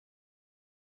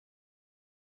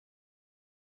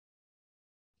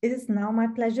It is now my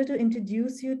pleasure to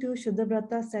introduce you to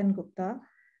Shuddhabrata Sengupta,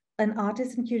 an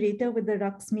artist and curator with the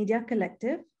Rux Media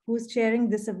Collective, who is chairing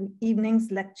this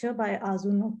evening's lecture by Azu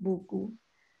Nwagbogu.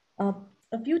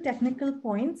 A few technical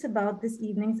points about this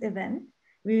evening's event.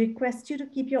 We request you to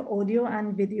keep your audio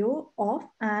and video off,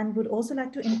 and would also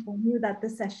like to inform you that the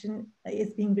session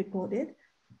is being recorded.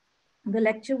 The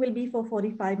lecture will be for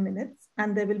 45 minutes,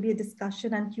 and there will be a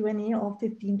discussion and Q&A of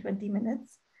 15-20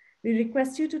 minutes. We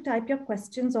request you to type your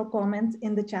questions or comments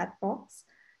in the chat box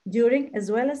during as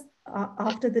well as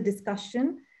after the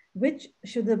discussion, which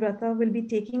Shuddhabrata will be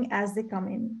taking as they come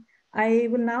in. I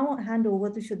will now hand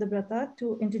over to Shuddhabrata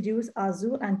to introduce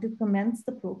Azu and to commence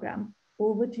the program.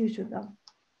 Over to you, Shuddha.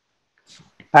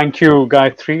 Thank you,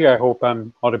 Gayatri. I hope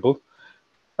I'm audible.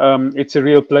 It's a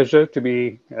real pleasure to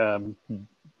be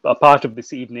a part of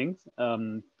this evening.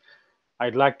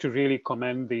 I'd like to really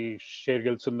commend the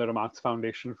Sher-Gil Sundaram Arts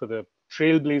Foundation for the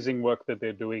trailblazing work that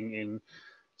they're doing in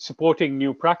supporting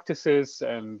new practices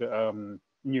and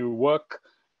new work.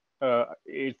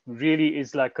 It really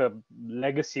is like a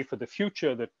legacy for the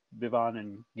future that Vivan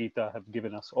and Geeta have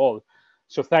given us all.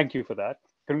 So thank you for that.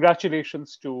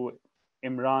 Congratulations to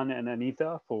Imran and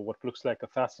Anita for what looks like a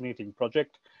fascinating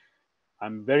project.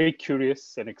 I'm very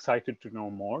curious and excited to know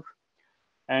more.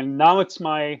 And now it's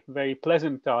my very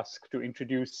pleasant task to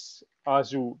introduce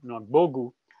Azu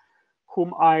Nwagbogu,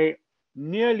 whom I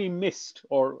nearly missed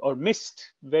or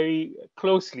missed very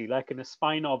closely, like in a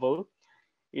spy novel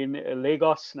in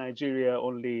Lagos, Nigeria,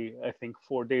 only, I think,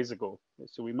 4 days ago.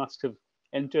 So we must have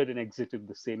entered and exited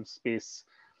the same space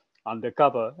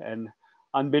undercover and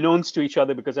unbeknownst to each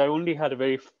other, because I only had a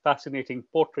very fascinating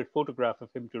portrait photograph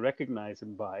of him to recognize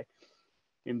him by.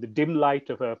 In the dim light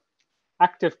of an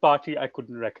active party, I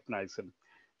couldn't recognize him.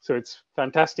 So it's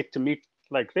fantastic to meet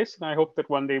like this, and I hope that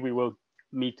one day we will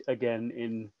meet again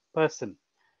in person.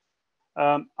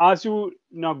 Azu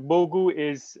Nwagbogu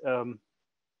is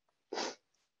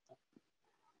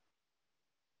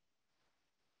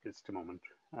just a moment.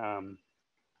 I'm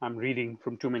reading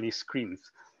from too many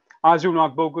screens. Azu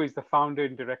Nwagbogu is the founder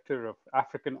and director of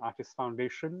African Artists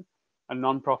Foundation, a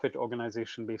non-profit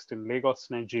organization based in Lagos,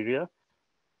 Nigeria.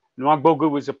 Nwagbogu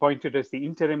was appointed as the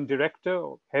interim director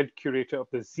or head curator of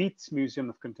the Zeitz Museum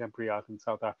of Contemporary Art in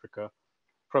South Africa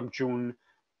from June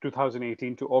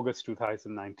 2018 to August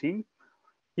 2019.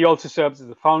 He also serves as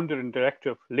the founder and director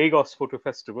of LagosPhoto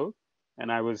Festival,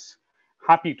 and I was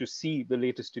happy to see the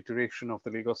latest iteration of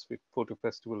the LagosPhoto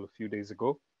Festival a few days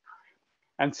ago,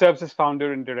 and serves as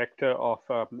founder and director of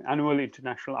annual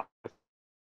International Art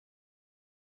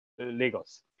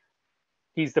Lagos.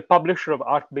 He's the publisher of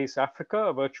Art Base Africa,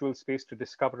 a virtual space to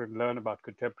discover and learn about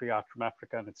contemporary art from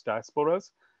Africa and its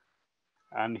diasporas.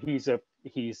 And he's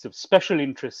of special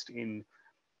interest in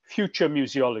future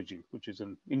museology, which is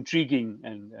an intriguing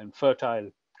and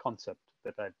fertile concept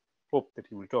that I hope that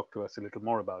he will talk to us a little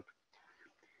more about.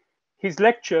 His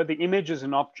lecture, The Image as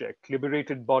an Object,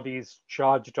 Liberated Bodies,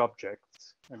 Charged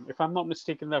Objects. And if I'm not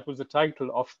mistaken, that was the title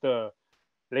of the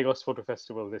LagosPhoto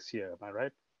Festival this year, am I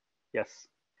right? Yes.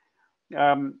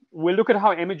 We'll look at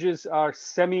how images are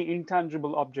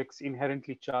semi-intangible objects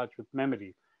inherently charged with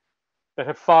memory that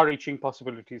have far-reaching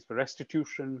possibilities for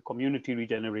restitution, community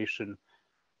regeneration,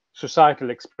 societal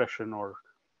expression, or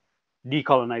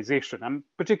decolonization. I'm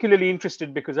particularly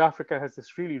interested because Africa has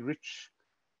this really rich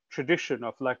tradition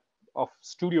of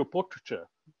studio portraiture.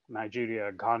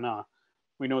 Nigeria, Ghana,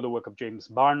 we know the work of James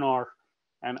Barnor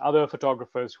and other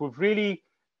photographers who've really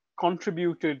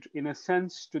contributed, in a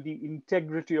sense, to the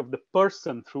integrity of the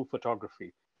person through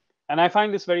photography. And I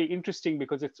find this very interesting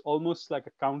because it's almost like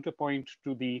a counterpoint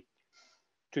to the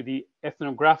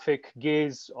ethnographic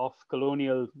gaze of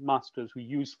colonial masters who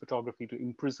used photography to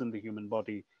imprison the human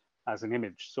body as an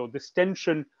image. So this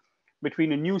tension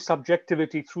between a new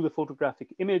subjectivity through the photographic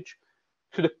image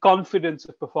to the confidence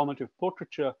of performative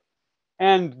portraiture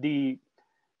and the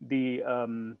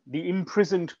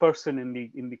imprisoned person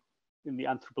in the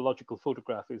anthropological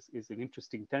photograph is an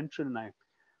interesting tension, and I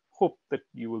hope that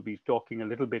you will be talking a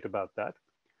little bit about that.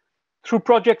 Through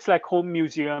projects like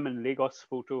HomeMuseum and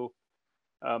LagosPhoto,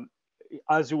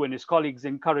 Azu and his colleagues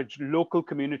encourage local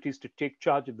communities to take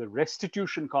charge of the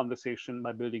restitution conversation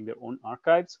by building their own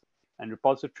archives and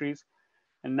repositories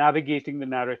and navigating the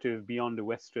narrative beyond a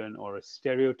Western or a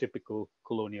stereotypical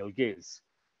colonial gaze.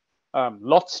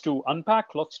 Lots to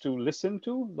unpack, lots to listen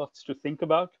to, lots to think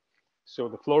about. So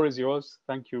the floor is yours.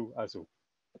 Thank you, Azu.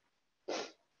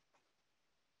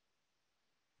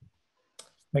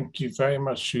 Thank you very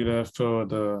much, Shuddha, for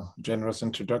the generous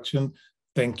introduction.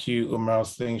 Thank you, Umar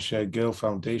Singh Sher-Gil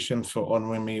Foundation, for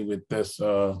honoring me with this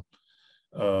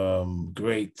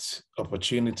great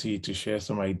opportunity to share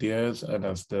some ideas. And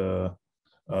as the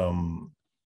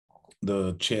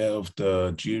chair of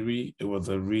the jury, it was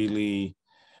a really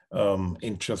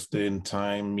interesting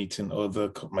time meeting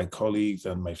my colleagues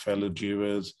and my fellow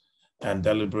jurors and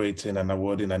deliberating and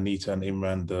awarding Anita and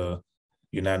Imran the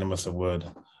unanimous award.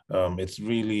 It's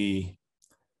really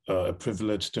a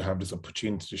privilege to have this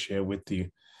opportunity to share with you.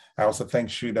 I also thank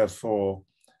Shuddha for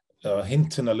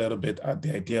hinting a little bit at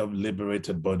the idea of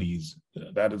liberated bodies.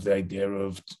 That is the idea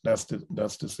of, that's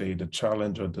to say the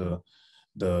challenge or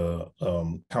the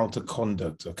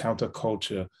counter-conduct or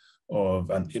counter-culture of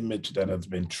an image that has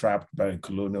been trapped by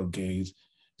colonial gaze,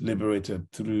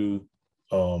 liberated through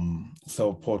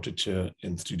self-portraiture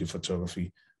in studio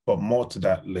photography, but more to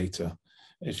that later.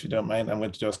 If you don't mind, I'm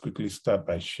going to just quickly start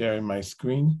by sharing my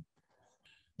screen.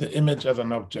 The image as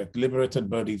an object,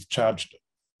 liberated bodies, charged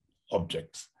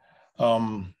objects.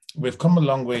 We've come a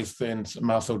long way since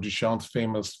Marcel Duchamp's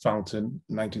famous fountain,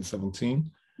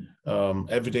 1917.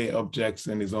 Everyday objects,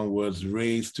 in his own words,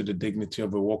 raised to the dignity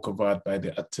of a work of art by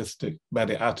the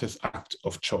artist's act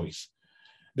of choice.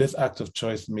 This act of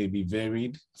choice may be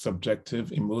varied,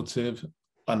 subjective, emotive,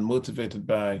 unmotivated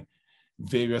by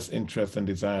various interests and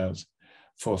desires.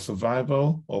 For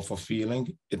survival or for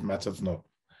feeling, it matters not.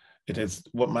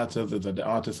 What matters is that the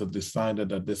artist has decided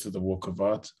that this is a work of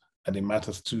art and it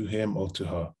matters to him or to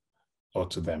her or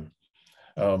to them.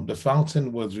 The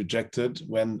fountain was rejected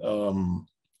when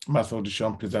Marcel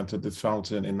Duchamp presented this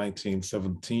fountain in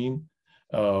 1917.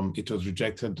 It was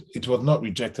rejected. It was not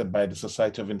rejected by the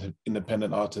Society of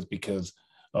Independent Artists because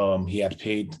he had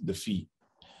paid the fee.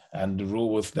 And the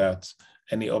rule was that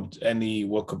any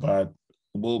work of art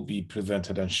will be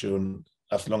presented and shown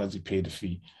as long as you pay the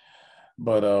fee.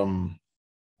 But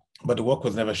the work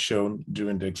was never shown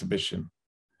during the exhibition.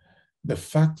 The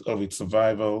fact of its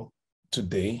survival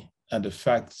today and the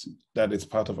fact that it's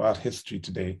part of art history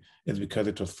today is because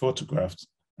it was photographed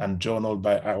and journaled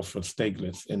by Alfred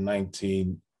Stieglitz in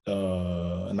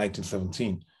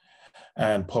 1917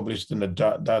 and published in a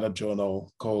data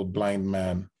journal called Blind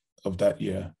Man of that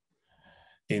year.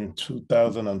 In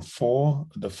 2004,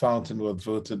 the fountain was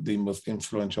voted the most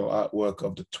influential artwork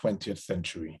of the 20th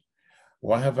century.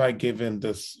 Why have I given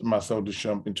this Marcel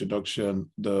Duchamp introduction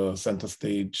the center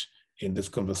stage in this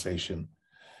conversation?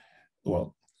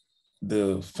 Well,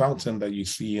 the fountain that you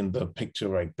see in the picture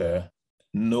right there,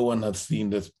 no one has seen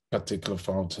this particular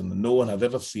fountain. No one has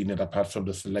ever seen it apart from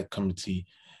the select committee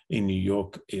in New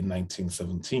York in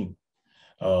 1917.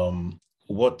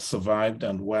 What survived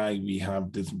and why we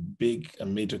have this big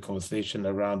and major conversation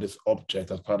around this object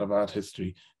as part of art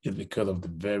history is because of the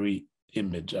very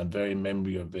image and very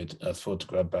memory of it as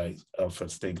photographed by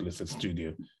Alfred Stieglitz's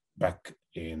studio back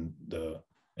in the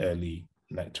early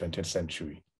 20th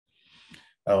century.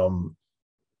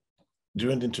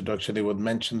 During the introduction, it was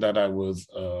mentioned that I was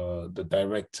the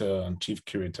director and chief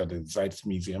curator at the Zeitz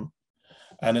Museum.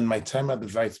 And in my time at the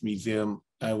Zeitz Museum,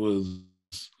 I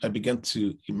began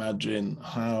to imagine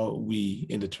how we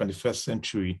in the 21st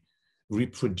century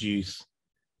reproduce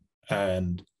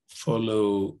and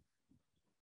follow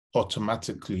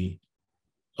automatically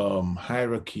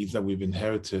hierarchies that we've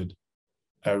inherited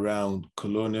around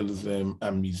colonialism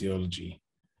and museology,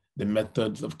 the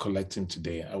methods of collecting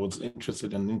today. I was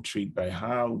interested and intrigued by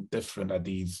how different are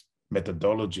these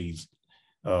methodologies,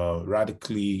 a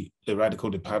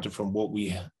radical departure from what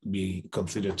we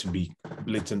consider to be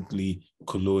blatantly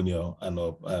colonial and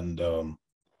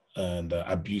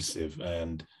abusive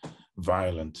and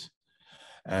violent.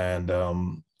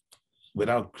 And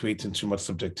without creating too much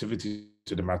subjectivity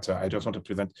to the matter, I just want to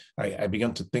present, I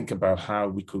began to think about how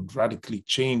we could radically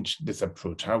change this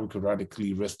approach, how we could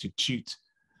radically restitute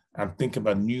and think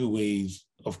about new ways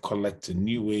of collecting,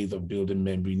 new ways of building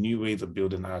memory, new ways of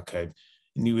building archive,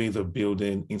 new ways of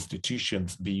building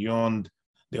institutions beyond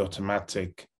the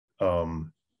automatic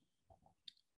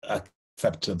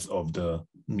acceptance of the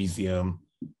museum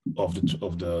of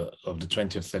the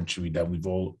 20th century that we've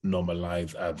all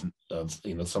normalized as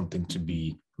something to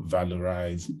be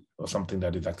valorized or something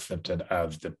that is accepted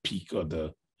as the peak or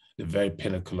the very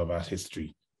pinnacle of art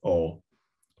history or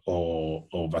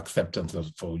of acceptance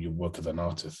for your work as an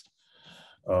artist.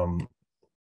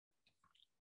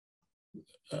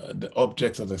 The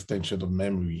objects as extension of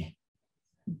memory.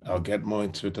 I'll get more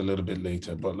into it a little bit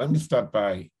later, but let me start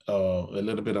by a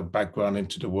little bit of background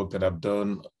into the work that I've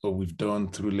done or we've done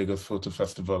through LagosPhoto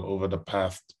Festival over the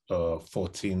past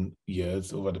 14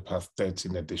 years, over the past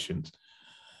 13 editions.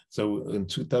 So in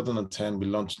 2010, we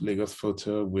launched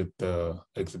LagosPhoto with the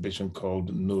exhibition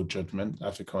called No Judgment,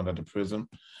 Africa Under the Prism.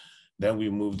 Then we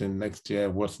moved in next year,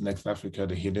 What's Next Africa,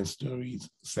 The Hidden Stories,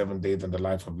 7 Days in the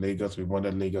Life of Lagos. We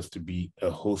wanted Lagos to be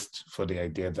a host for the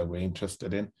idea that we're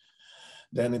interested in.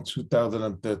 Then in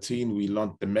 2013, we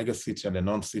launched the mega city and the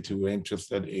non-city. We're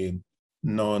interested in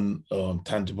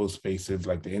non-tangible spaces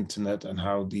like the internet and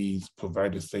how these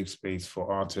provide a safe space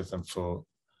for artists and for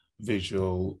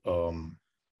visual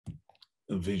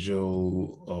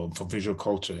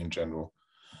culture in general.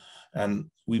 And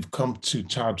we've come to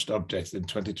charged objects in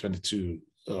 2022,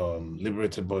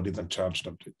 liberated bodies and charged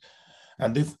objects.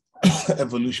 And this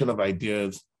evolution of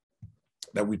ideas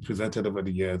that we presented over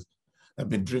the years have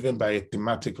been driven by a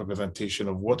thematic representation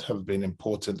of what has been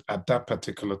important at that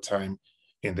particular time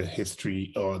in the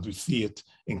history, or we see it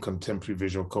in contemporary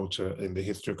visual culture, in the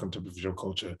history of contemporary visual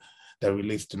culture that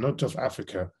relates to not just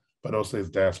Africa, but also its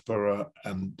diaspora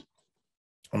and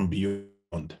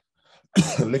beyond.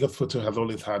 LagosPhoto has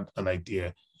always had an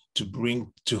idea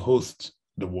to host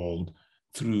the world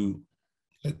through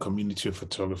a community of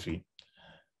photography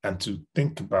and to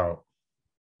think about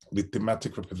the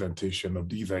thematic representation of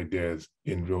these ideas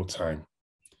in real time.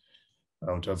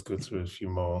 I'll just go through a few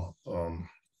more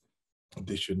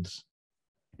images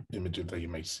that you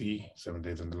may see, 7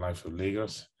 Days in the Life of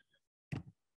Lagos,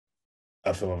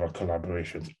 and some of our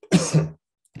collaborations.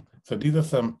 So these are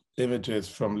some images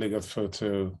from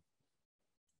LagosPhoto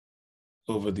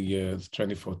over the years,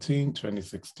 2014,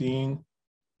 2016,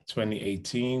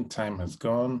 2018, Time Has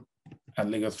Gone,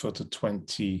 and LagosPhoto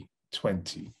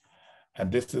 2020.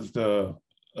 And this is the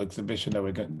exhibition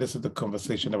that this is the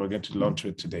conversation that we're going to launch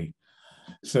with today.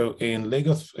 So in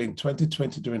Lagos, in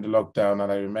 2020 during the lockdown,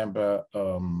 and I remember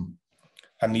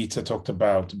Anita talked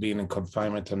about being in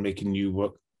confinement and making new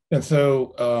work. And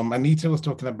so Anita was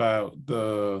talking about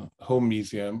the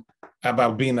HomeMuseum,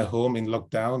 about being at home in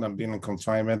lockdown and being in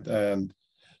confinement. And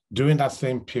during that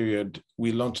same period,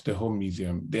 we launched the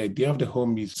HomeMuseum, the idea of the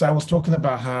HomeMuseum. So I was talking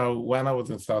about how when I was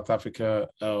in South Africa,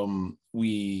 I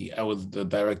was the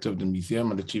director of the museum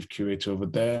and the chief curator over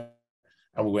there.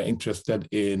 And we were interested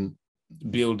in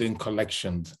building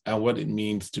collections and what it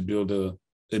means to build a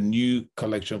new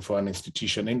collection for an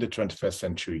institution in the 21st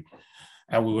century.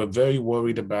 And we were very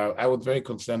worried about, I was very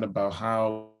concerned about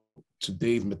how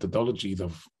today's methodologies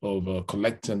of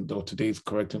collecting, or today's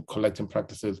collecting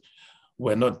practices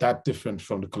were not that different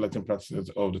from the collecting practices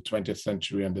of the 20th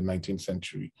century and the 19th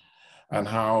century, and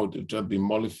how they've just been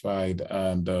mollified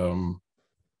and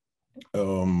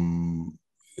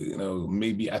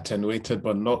maybe attenuated,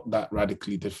 but not that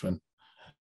radically different.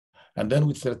 And then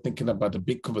we started thinking about the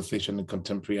big conversation in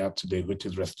contemporary art today, which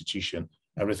is restitution.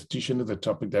 And restitution is a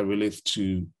topic that relates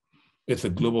to, it's a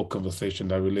global conversation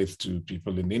that relates to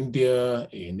people in India,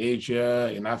 in Asia,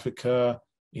 in Africa,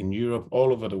 in Europe,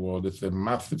 all over the world. It's a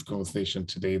massive conversation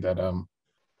today that,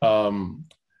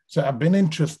 so I've been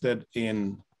interested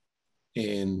in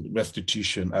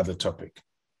restitution as a topic.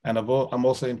 And I'm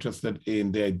also interested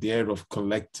in the idea of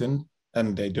collecting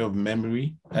and the idea of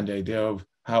memory and the idea of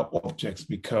how objects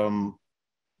become,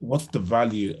 what's the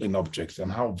value in objects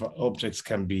and how objects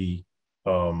can be,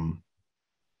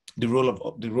 the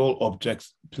role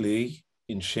objects play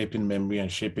in shaping memory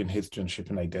and shaping history and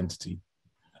shaping identity.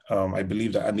 I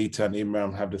believe that Anita and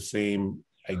Imran have the same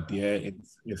idea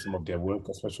in some of their work,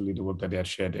 especially the work that they had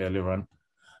shared earlier on.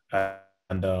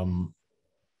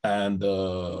 And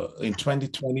in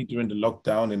 2020, during the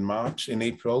lockdown in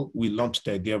April, we launched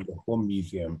the idea of the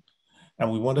HomeMuseum.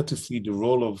 And we wanted to see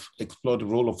explore the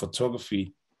role of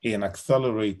photography in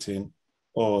accelerating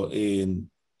or in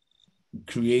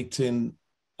creating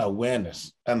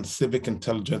awareness and civic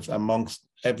intelligence amongst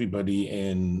everybody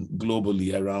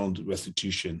globally around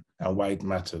restitution and why it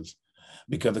matters.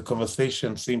 Because the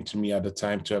conversation seemed to me at the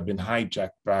time to have been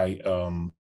hijacked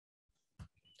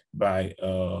by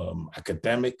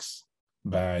academics,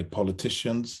 by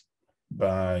politicians,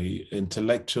 by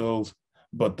intellectuals,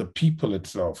 but the people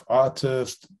itself,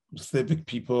 artists, civic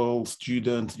people,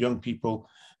 students, young people,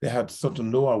 they had sort of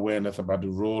no awareness about the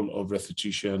role of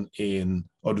restitution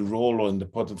or the role or the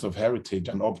importance of heritage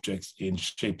and objects in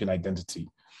shaping identity.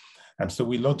 And so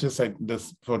we launched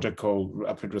this project called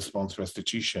Rapid Response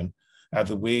Restitution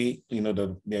as a way,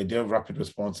 the idea of rapid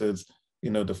response is,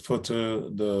 the photo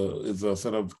is a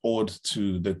sort of ode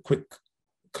to the quick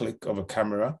click of a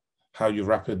camera, how you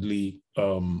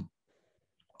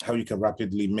can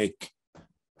rapidly make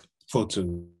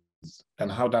photos,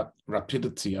 and how that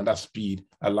rapidity and that speed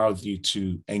allows you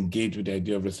to engage with the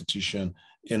idea of restitution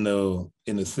in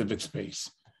a civic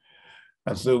space.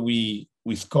 And so we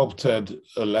sculpted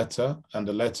a letter, and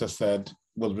the letter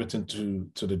was written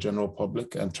to the general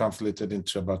public and translated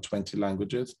into about 20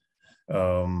 languages,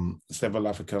 several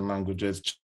African languages,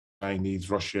 Chinese,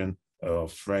 Russian,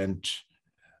 French.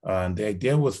 And the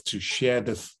idea was to share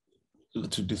this,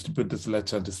 to distribute this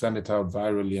letter and to send it out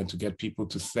virally and to get people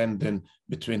to send in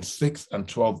between 6 and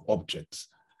 12 objects.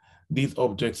 These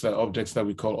objects are objects that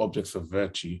we call objects of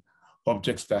virtue,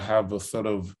 objects that have a sort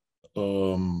of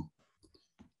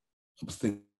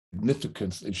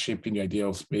significance in shaping the idea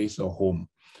of space or home.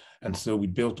 And so we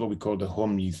built what we call the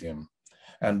HomeMuseum.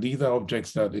 And these are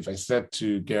objects that if I said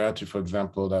to Gerati, for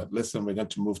example, that, listen, we're going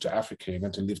to move to Africa, you're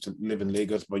going to live in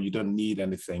Lagos, but you don't need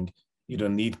anything. You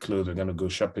don't need clothes. We're going to go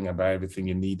shopping and buy everything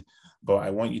you need. But I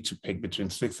want you to pick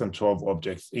between 6 and 12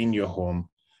 objects in your home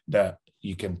that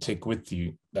you can take with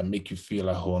you that make you feel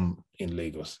at home in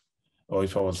Lagos. Or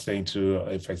if I was saying to,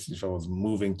 if I was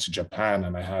moving to Japan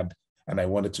and I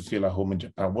wanted to feel at home in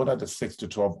Japan, what are the 6 to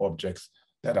 12 objects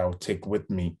that I would take with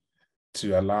me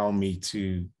to allow me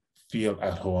to feel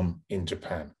at home in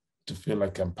Japan, to feel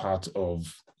like I'm part of,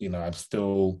 I'm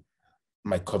still,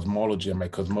 my cosmology and my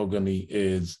cosmogony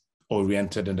is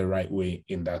oriented in the right way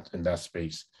in that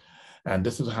space. And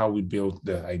this is how we built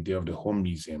the idea of the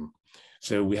HomeMuseum.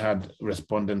 So we had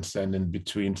respondents sending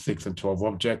between 6 and 12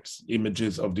 objects,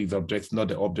 images of these objects, not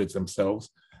the objects themselves,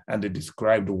 and they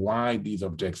described why these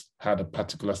objects had a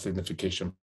particular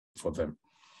signification for them.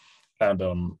 And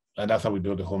that's how we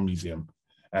built the HomeMuseum.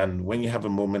 And when you have a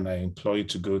moment, I implore you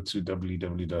to go to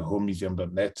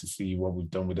www.homemuseum.net to see what we've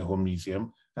done with the HomeMuseum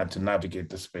and to navigate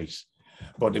the space.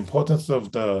 But the importance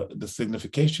of the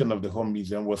signification of the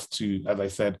HomeMuseum was to, as I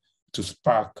said, to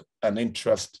spark an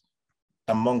interest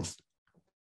amongst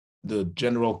the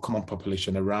general common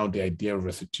population around the idea of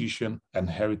restitution and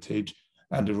heritage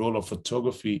and the role of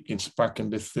photography in sparking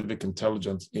this civic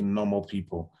intelligence in normal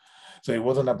people. So it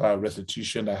wasn't about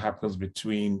restitution that happens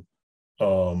between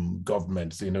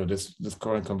governments, this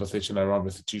current conversation around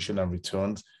restitution and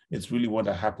returns. It's really what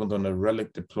happened on a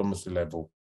relic diplomacy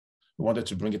level. We wanted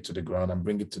to bring it to the ground and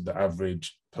bring it to the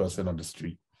average person on the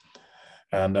street.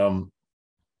 And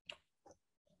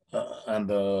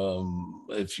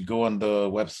if you go on the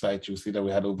website, you'll see that we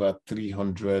had over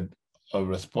 300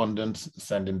 respondents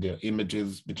sending their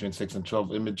images, between 6 and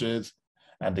 12 images,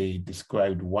 and they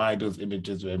described why those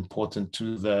images were important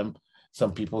to them.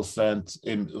 Some people sent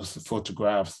in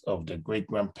photographs of their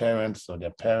great-grandparents or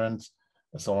their parents.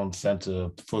 Someone sent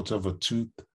a photo of a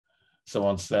tooth.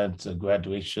 Someone sent a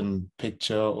graduation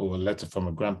picture or a letter from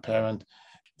a grandparent.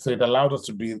 So it allowed us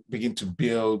to begin to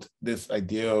build this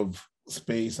idea of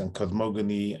space and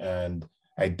cosmogony and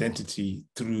identity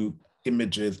through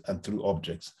images and through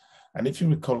objects. And if you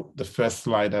recall the first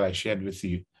slide that I shared with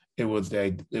you, it was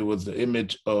the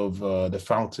image of the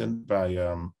fountain by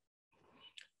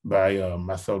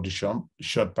Marcel Duchamp,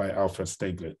 shot by Alfred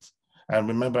Stieglitz. And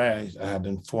remember, I had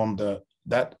informed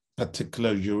that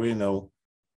particular urinal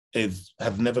has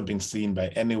never been seen by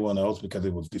anyone else because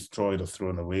it was destroyed or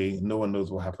thrown away. No one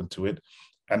knows what happened to it,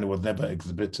 and it was never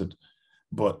exhibited.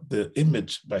 But the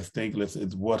image by Stieglitz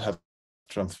is what has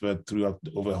transferred throughout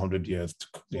over 100 years,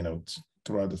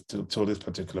 throughout till this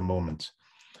particular moment.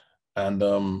 And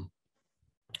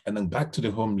then back to the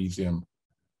HomeMuseum.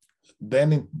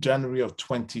 Then in January of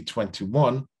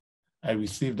 2021, I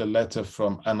received a letter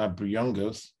from Ana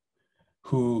Briongos,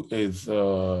 who is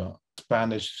a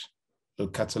Spanish,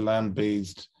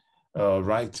 Catalan-based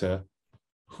writer,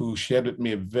 who shared with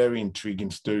me a very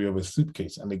intriguing story of a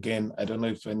suitcase. And again, I don't know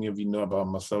if any of you know about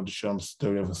Marcel Duchamp's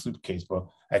story of a suitcase, but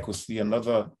I could see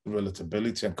another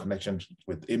relatability and connection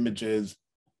with images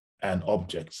and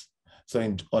objects.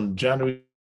 So on January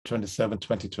 27,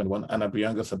 2021, Ana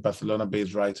Briongos, a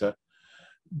Barcelona-based writer,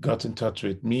 got in touch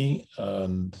with me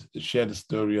and shared the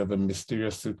story of a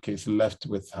mysterious suitcase left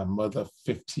with her mother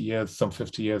some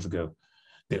 50 years ago.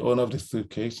 The owner of the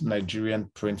suitcase, Nigerian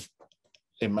Prince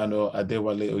Emmanuel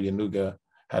Adewale Oyenuga,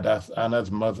 had asked Anna's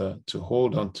mother to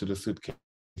hold on to the suitcase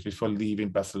before leaving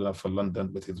Barcelona for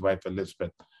London with his wife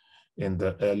Elizabeth in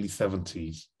the early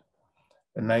 70s.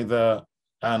 And neither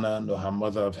Anna nor her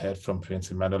mother have heard from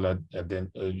Prince Emmanuel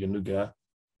Oyenuga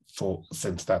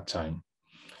since that time.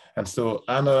 And so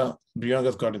Ana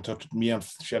Briongos got in touch with me and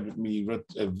shared with me, wrote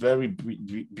a very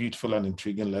beautiful and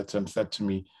intriguing letter and said to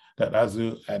me that,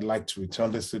 Azu, I'd like to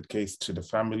return the suitcase to the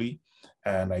family,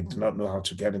 and I do not know how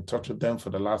to get in touch with them. For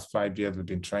the last 5 years, we've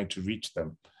been trying to reach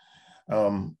them.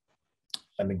 And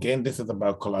again, this is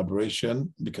about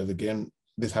collaboration, because again,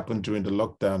 this happened during the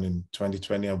lockdown in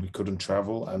 2020 and we couldn't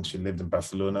travel, and she lived in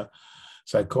Barcelona.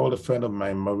 So I called a friend of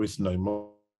mine, Maurice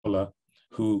Noimola,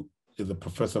 who is a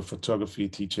professor of photography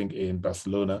teaching in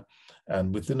Barcelona.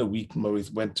 And within a week,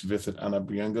 Maurice went to visit Ana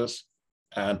Briongos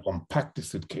and unpacked the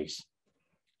suitcase.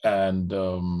 And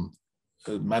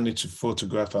managed to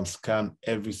photograph and scan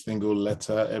every single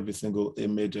letter, every single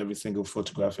image, every single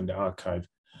photograph in the archive.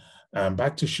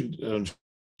 Back to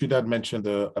Shuddha mentioned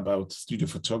about studio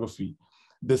photography.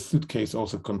 This suitcase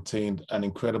also contained an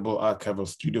incredible archive of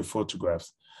studio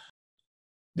photographs.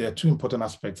 There are two important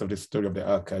aspects of the story of the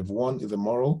archive. One is the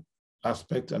moral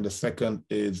aspect, and the second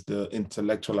is the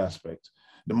intellectual aspect.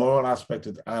 The moral aspect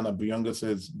is Anna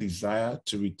Buyongas's desire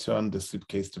to return the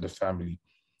suitcase to the family.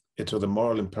 It was a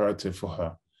moral imperative for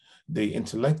her. The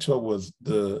intellectual was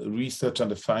the research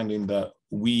and the finding that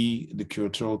we, the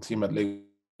curatorial team at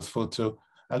LagosPhoto,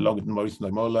 along with Maurice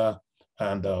Noimola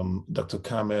and Dr.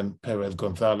 Carmen Perez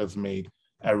Gonzalez, made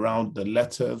around the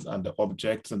letters and the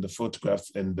objects and the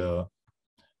photographs in the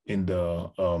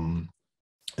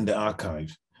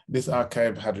archive. This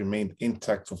archive had remained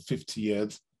intact for 50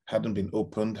 years, hadn't been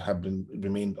opened,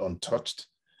 remained untouched.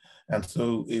 And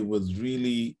so it was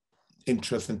really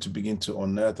interesting to begin to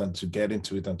unearth and to get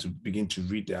into it and to begin to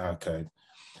read the archive.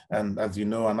 And as you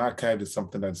know, an archive is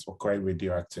something that's quite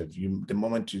radioactive. The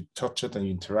moment you touch it and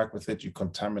you interact with it, you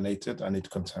contaminate it and it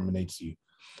contaminates you.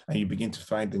 And you begin to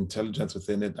find intelligence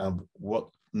within it and what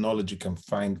knowledge you can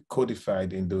find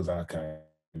codified in those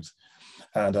archives.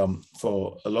 And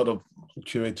for a lot of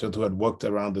curators who had worked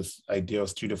around this idea of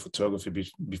studio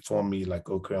photography before me, like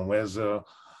Okri and Wezer,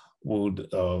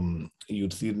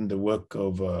 you'd see in the work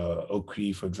of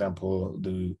Okri, for example,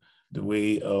 the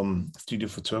way studio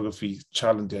photography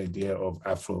challenged the idea of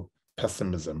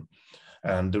Afro-pessimism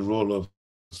and the role of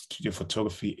studio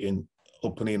photography in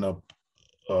opening up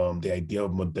the idea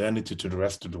of modernity to the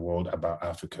rest of the world about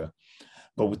Africa.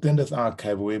 But within this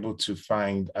archive, we're able to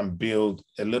find and build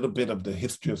a little bit of the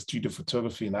history of studio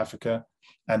photography in Africa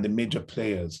and the major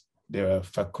players. There are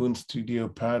Fakun Studio,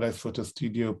 Paradise Photo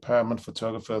Studio, Paramount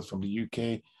Photographers from the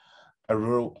UK,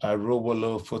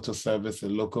 Arowolo Photo Service, a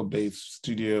local-based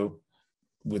studio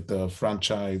with a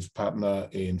franchise partner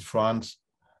in France,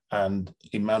 and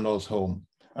Emmanuel's Home.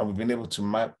 And we've been able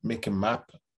to make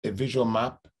a visual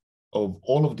map of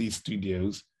all of these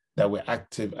studios that were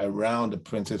active around the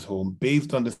Prince's home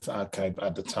based on this archive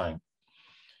at the time.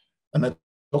 And then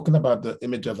talking about the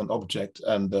image as an object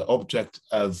and the object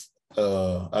as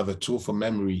a tool for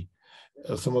memory,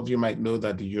 some of you might know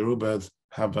that the Yorubas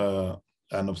have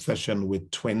an obsession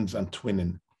with twins and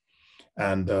twinning.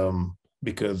 And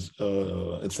because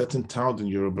in certain towns in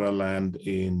Yoruba land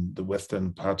in the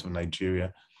western part of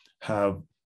Nigeria have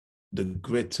the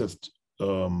greatest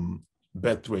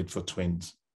birth rate for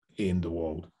twins in the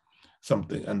world.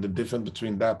 And the difference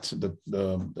between that,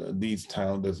 this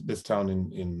town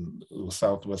in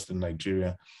southwestern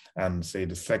Nigeria, and say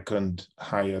the second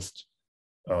highest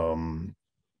part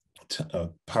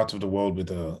of the world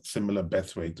with a similar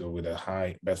birth rate or with a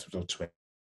high birth rate of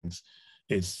twins,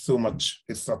 is such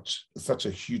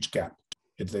a huge gap.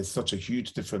 There's such a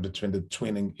huge difference between the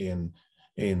twinning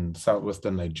in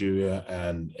southwestern Nigeria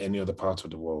and any other part of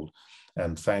the world.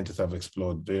 And scientists have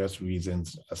explored various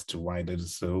reasons as to why that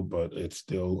is so, but it's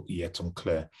still yet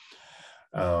unclear.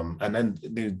 And then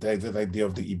there's this idea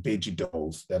of the Ibeji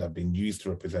dolls that have been used to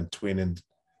represent twins,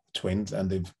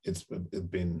 and it's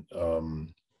been a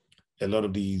lot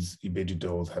of these Ibeji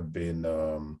dolls have been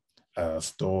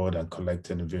stored and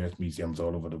collected in various museums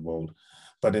all over the world.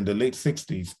 But in the late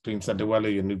 60s, Prince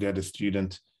Adewale Oyenuga, the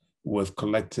student, was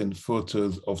collecting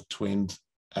photos of twins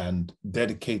and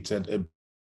dedicated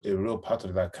a real part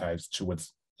of the archives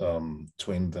towards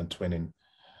twins and twinning.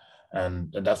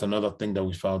 And that's another thing that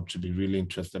we found to be really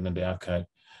interesting in the archive.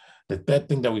 The third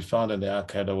thing that we found in the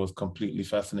archive that was completely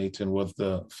fascinating was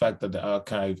the fact that the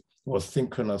archive was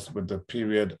synchronous with the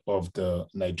period of the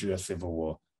Nigeria Civil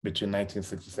War between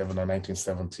 1967 and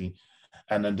 1970.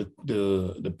 And then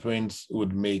the prince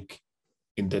would make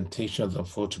indentations of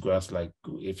photographs, like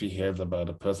if he hears about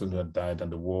a person who had died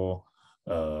in the war,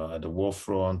 at the war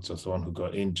front, or someone who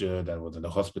got injured and was in the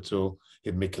hospital,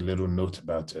 he'd make a little note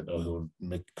about it, or he would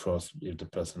make a cross if the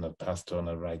person had passed on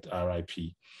and write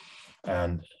RIP,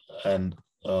 and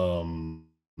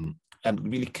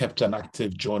really kept an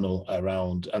active journal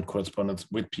around and correspondence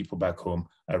with people back home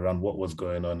around what was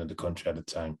going on in the country at the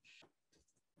time.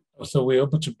 So we were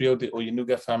able to build the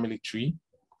Oyenuga family tree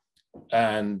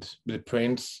and the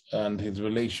prince and his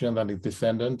relations and his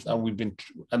descendants,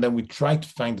 and then we tried to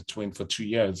find the twin for 2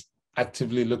 years,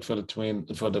 actively looked for the twin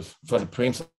for the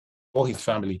prince or his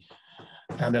family,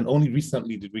 and then only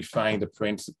recently did we find the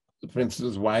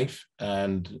prince's wife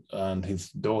and his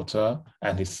daughter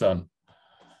and his son,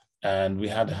 and we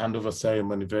had a handover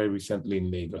ceremony very recently in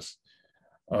Lagos.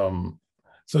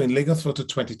 So in LagosPhoto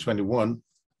 2021,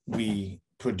 we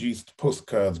produced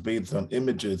postcards based on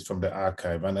images from the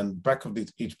archive. And then back of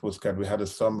each postcard, we had a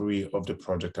summary of the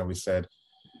project, and we said,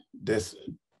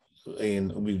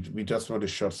 we just wrote a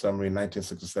short summary. In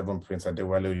 1967, Prince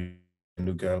Adewale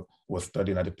Oyenuga was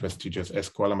studying at the prestigious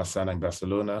Escuela Massana in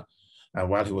Barcelona. And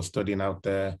while he was studying out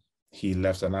there, he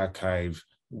left an archive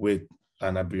with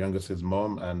Ana Briongos'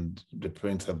 mom, and the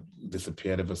prince had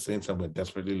disappeared ever since, and we're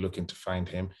desperately looking to find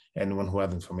him. Anyone who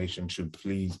has information should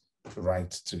please write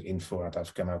to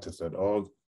info@africanartist.org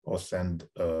or send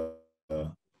a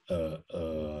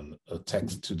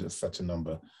text to such a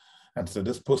number. And so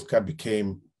this postcard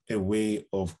became a way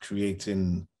of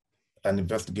creating an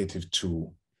investigative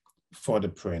tool for the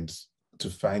prince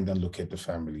to find and locate the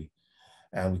family.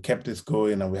 And we kept this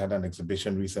going, and we had an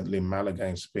exhibition recently in Malaga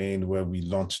in Spain where we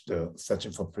launched the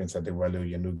Searching for Prince Adewale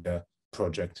Oyenuga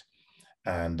project.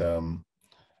 And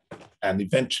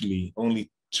eventually, only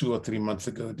 2 or 3 months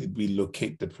ago, did we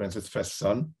locate the prince's first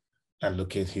son and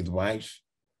locate his wife.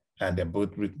 And they're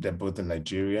both in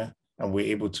Nigeria. And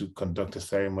we're able to conduct a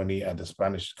ceremony at the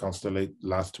Spanish consulate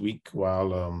last week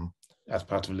while as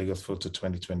part of LagosPhoto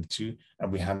 2022,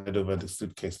 and we handed over the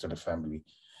suitcase to the family.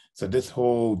 So this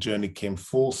whole journey came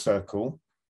full circle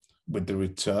with the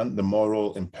return, the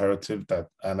moral imperative that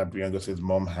Ana Briongos'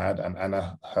 mom had and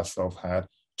Ana herself had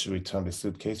to return the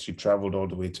suitcase. She traveled all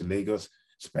the way to Lagos,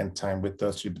 spent time with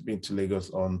us. She'd been to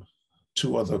Lagos on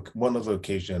one other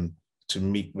occasion to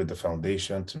meet with the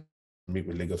foundation, to meet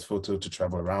with LagosPhoto, to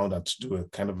travel around and to do a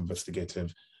kind of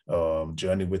investigative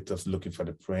journey with us, looking for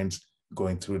the prince,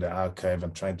 going through the archive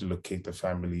and trying to locate the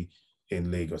family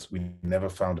in Lagos. We never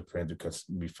found the prince because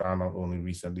we found out only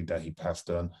recently that he passed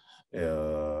on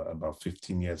about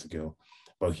 15 years ago,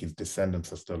 but his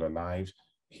descendants are still alive.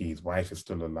 His wife is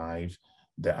still alive.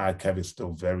 The archive is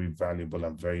still very valuable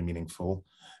and very meaningful.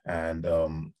 And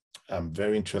I'm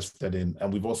very interested in,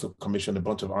 and we've also commissioned a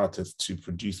bunch of artists to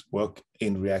produce work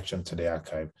in reaction to the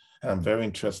archive. And I'm very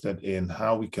interested in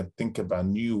how we can think about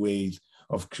new ways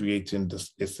of creating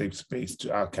a safe space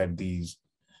to archive these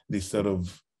sort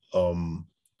of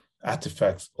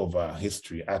artifacts of our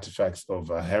history, artifacts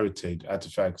of our heritage,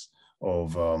 artifacts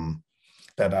of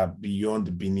that are beyond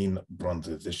the Benin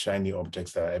bronzes, the shiny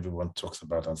objects that everyone talks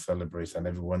about and celebrates and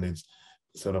everyone is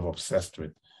sort of obsessed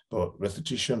with. But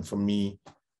restitution for me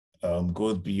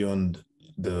goes beyond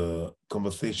the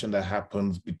conversation that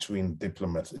happens between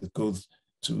diplomats. It goes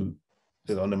to,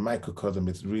 on a microcosm,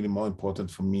 it's really more important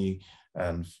for me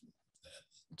and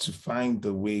to find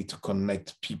the way to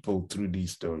connect people through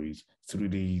these stories, through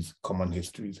these common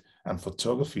histories. And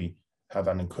photography has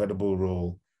an incredible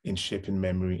role in shaping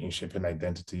memory, in shaping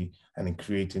identity, and in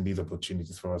creating these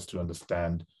opportunities for us to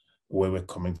understand where we're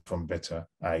coming from better,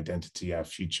 our identity, our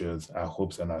futures, our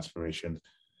hopes and aspirations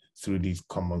through these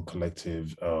common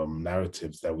collective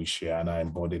narratives that we share and are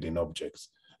embodied in objects.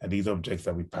 And these objects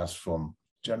that we pass from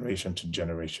generation to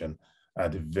generation are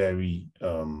the very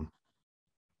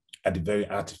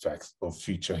artifacts of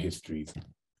future histories.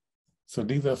 So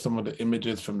these are some of the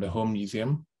images from the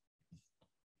HomeMuseum.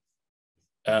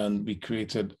 And we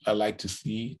created I Like to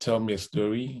See, Tell Me a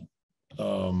Story,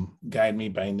 Guide Me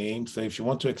by Name. So if you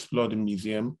want to explore the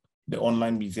museum, the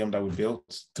online museum that we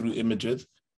built through images,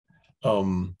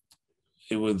 you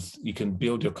can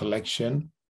build your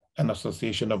collection, an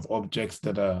association of objects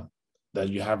that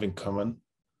you have in common,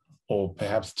 or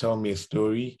perhaps tell me a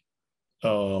story,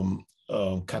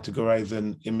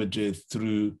 categorizing images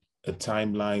through a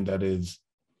timeline that is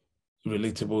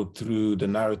relatable through the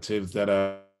narratives that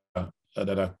are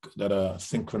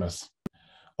synchronous.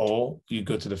 Or you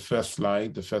go to the first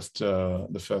slide, the first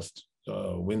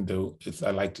window is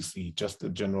I Like to See, just a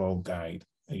general guide,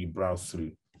 and you browse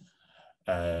through.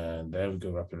 And there we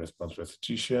go, rapid response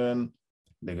restitution,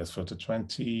 LagosPhoto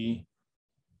 20,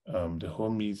 the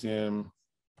HomeMuseum.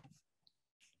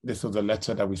 This was a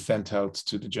letter that we sent out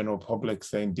to the general public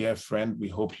saying, dear friend, we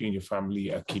hope you and your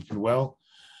family are keeping well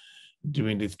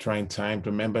during this trying time.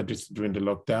 Remember this during the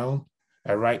lockdown.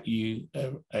 I write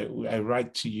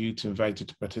to you to invite you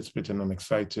to participate in an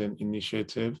exciting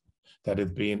initiative that is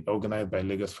being organized by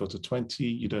LagosPhoto 20.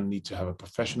 You don't need to have a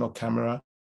professional camera.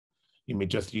 You may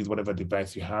just use whatever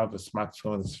device you have. A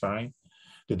smartphone is fine.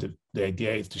 The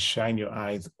idea is to shine your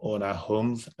eyes on our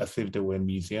homes as if they were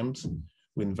museums.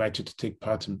 We invite you to take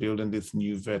part in building this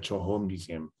new virtual home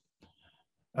museum.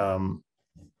 And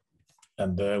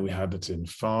there we had it in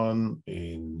fun,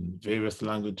 in various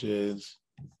languages.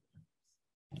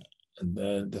 And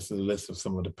then there's a list of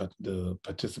some of the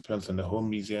participants in the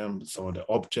HomeMuseum, some of the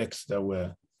objects that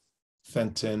were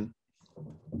sent in.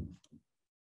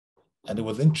 And it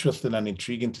was interesting and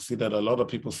intriguing to see that a lot of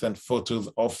people sent photos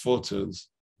of photos,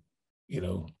 you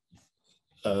know,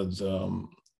 as a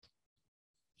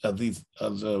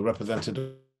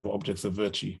representative of objects of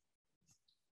virtue.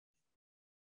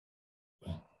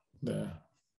 There.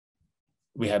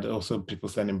 We had also people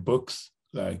sending books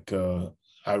like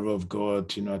Arrow of God,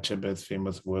 Chinua Achebe's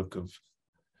famous work of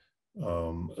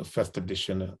first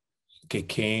edition,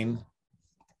 Cocaine.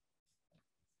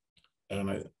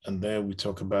 And there we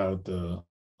talk about the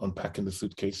unpacking the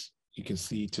suitcase. You can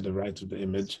see to the right of the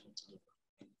image,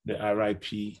 the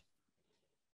RIP,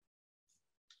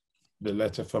 the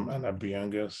letter from Anna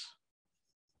Briangas.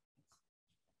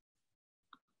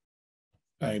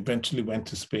 I eventually went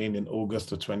to Spain in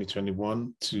August of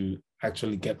 2021 to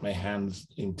actually get my hands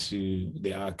into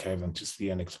the archive and to see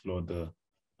and explore the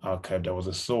archive. There was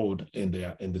a sword in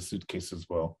the suitcase as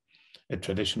well, a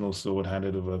traditional sword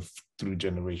handed over through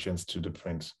generations to the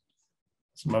prince.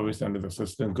 So Maurice and his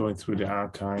assistant going through the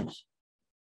archives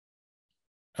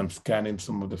and scanning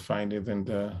some of the findings, and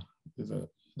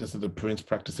this is the prince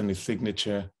practicing his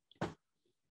signature.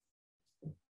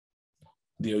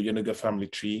 The Oyenuga family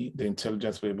tree, the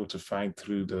intelligence we're able to find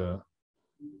through the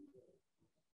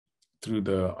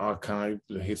archive,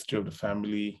 the history of the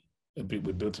family. We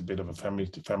built a bit of a family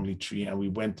tree, and we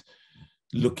went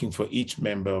looking for each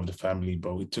member of the family,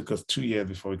 but it took us 2 years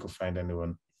before we could find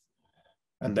anyone.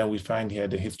 And then we find here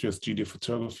the history of studio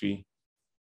photography.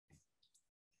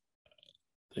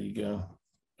 There you go.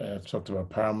 I've talked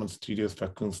about Paramount Studios,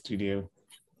 Facun Studio.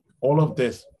 All of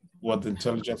this was the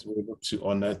intelligence we were able to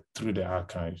unearth through the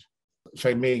archive. If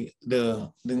I may,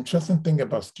 the interesting thing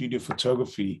about studio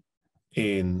photography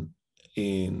that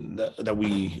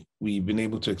we've been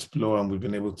able to explore and we've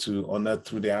been able to unearth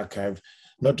through the archive,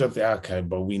 not just the archive,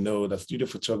 but we know that studio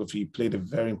photography played a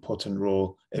very important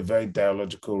role, a very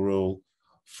dialogical role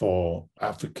for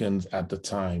Africans at the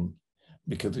time,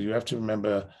 because you have to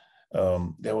remember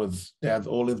there has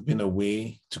always been a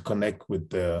way to connect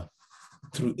with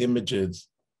through images,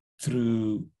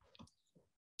 to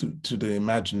the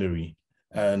imaginary.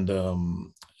 And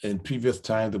in previous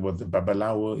times, there was the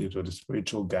Babalawo, it was the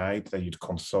spiritual guide that you'd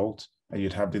consult, and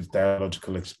you'd have this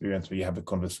dialogical experience where you have a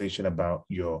conversation about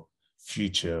your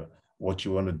future, what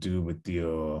you want to do with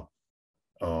your,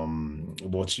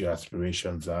 what your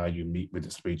aspirations are. You meet with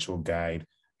the spiritual guide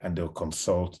and they'll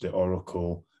consult the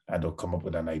oracle and they'll come up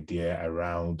with an idea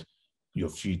around your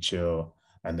future.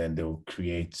 And then they'll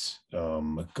create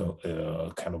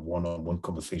a kind of one-on-one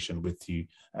conversation with you.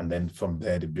 And then from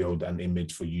there, they build an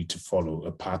image for you to follow,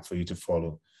 a path for you to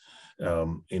follow.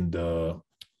 In the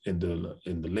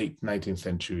late 19th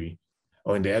century,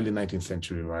 or in the early 19th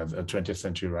century, rather, 20th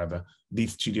century rather,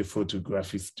 these studio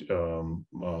photography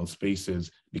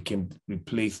spaces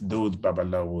replaced those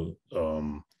Babalawo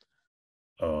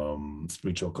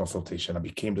spiritual consultation and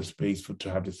became the space to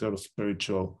have this sort of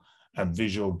spiritual and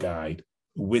visual guide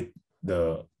with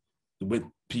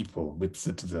people, with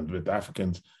citizens, with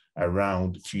Africans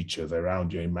around futures,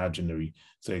 around your imaginary.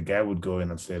 So a guy would go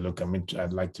in and say, look,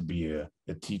 I'd like to be a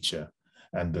teacher.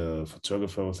 And the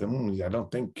photographer would say, I don't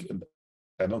think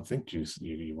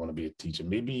you want to be a teacher.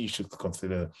 Maybe you should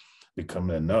consider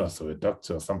becoming a nurse or a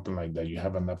doctor or something like that. You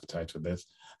have an appetite for this.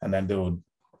 And then they would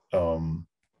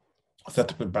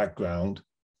set up a background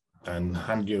and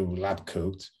hand you a lab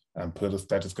coat and put a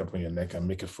stethoscope on your neck and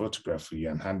make a photograph for you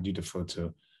and hand you the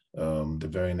photo the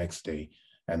very next day.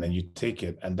 And then you take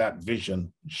it, and that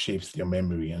vision shapes your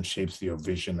memory and shapes your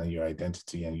vision and your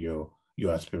identity and your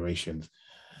aspirations.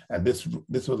 And this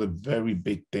was a very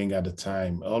big thing at the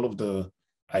time. All of the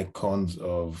icons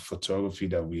of photography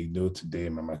that we know today,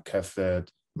 Mama Cassette,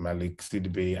 Malik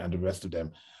Sidibe, and the rest of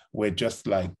them, were just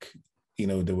like, they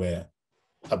were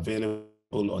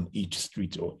available on each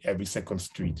street or every second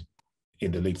street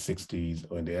in the late 60s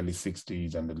or in the early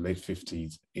 60s and the late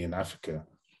 50s in Africa.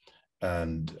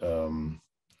 And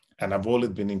I've always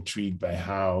been intrigued by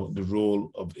how the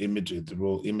role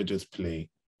images play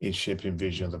in shaping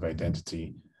visions of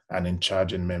identity and in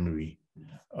charging memory.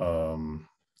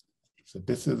 So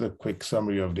this is a quick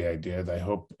summary of the ideas. I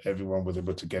hope everyone was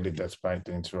able to get it despite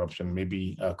the interruption.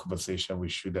 Maybe a conversation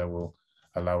with Shuddha will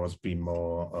allow us be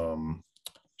more,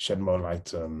 shed more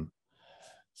light on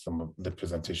some of the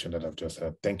presentation that I've just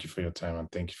heard. Thank you for your time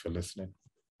and thank you for listening.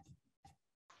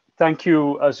 Thank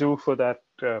you, Azu, for that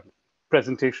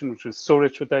presentation, which was so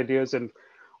rich with ideas, and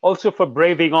also for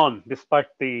braving on despite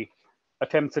the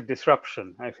attempts at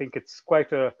disruption. I think it's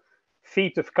quite a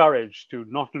feat of courage to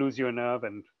not lose your nerve,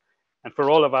 and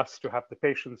for all of us to have the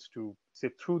patience to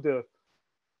sit through the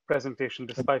presentation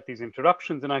despite these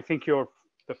interruptions. And I think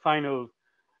the final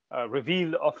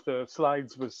reveal of the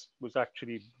slides was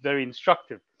actually very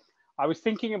instructive. I was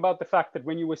thinking about the fact that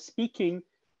when you were speaking,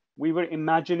 we were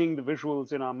imagining the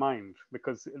visuals in our mind,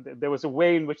 because there was a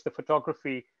way in which the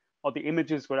photography or the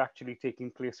images were actually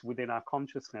taking place within our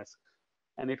consciousness.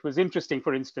 And it was interesting,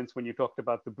 for instance, when you talked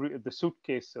about the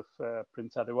suitcase of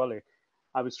Prince Adewale,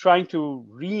 I was trying to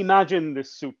reimagine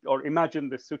this suit or imagine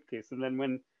this suitcase. And then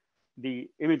when the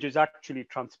images actually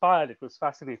transpired, it was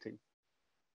fascinating.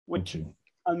 Which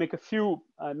I'll make a few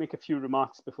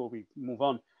remarks before we move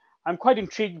on. I'm quite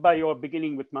intrigued by your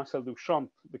beginning with Marcel Duchamp,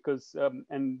 because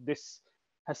and this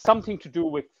has something to do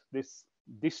with this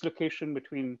dislocation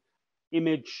between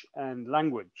image and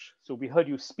language. So we heard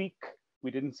you speak,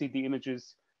 we didn't see the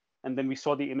images, and then we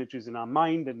saw the images in our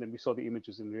mind, and then we saw the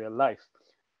images in real life.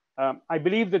 I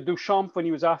believe that Duchamp, when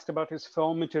he was asked about his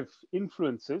formative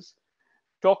influences,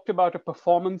 talked about a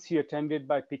performance he attended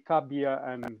by Picabia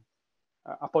and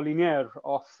Apollinaire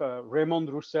of Raymond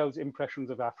Roussel's Impressions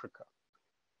of Africa,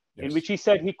 in which he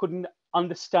said he couldn't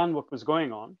understand what was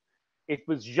going on. It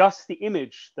was just the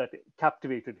image that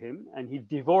captivated him, and he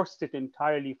divorced it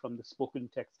entirely from the spoken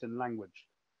text and language.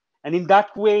 And in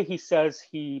that way, he says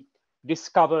he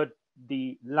discovered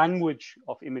the language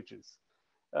of images.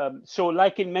 So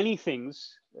like in many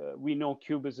things, we know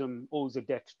Cubism owes a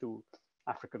debt to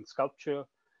African sculpture.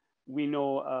 We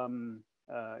know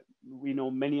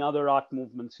many other art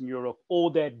movements in Europe owe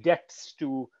their debts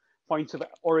to points of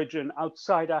origin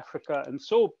outside Africa. And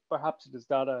so perhaps it is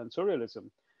Dada and Surrealism.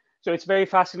 So it's very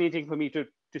fascinating for me to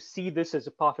see this as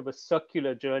a part of a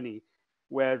circular journey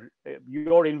where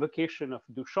your invocation of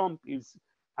Duchamp is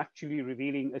actually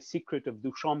revealing a secret of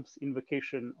Duchamp's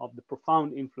invocation of the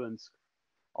profound influence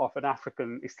of an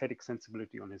African aesthetic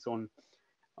sensibility on his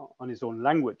own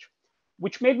language,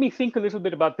 which made me think a little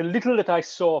bit about the little that I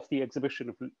saw of the exhibition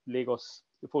of Lagos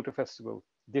Photo Festival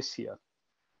this year.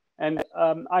 And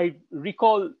I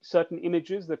recall certain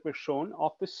images that were shown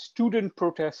of the student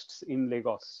protests in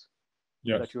Lagos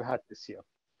that you had this year.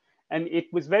 And it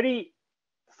was very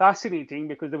fascinating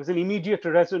because there was an immediate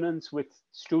resonance with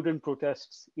student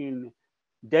protests in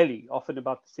Delhi, often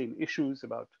about the same issues,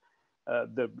 about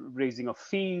the raising of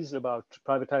fees, about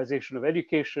privatization of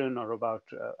education, or about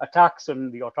attacks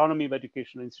on the autonomy of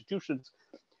educational institutions.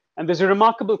 And there's a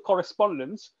remarkable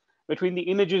correspondence between the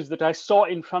images that I saw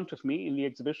in front of me in the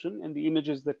exhibition and the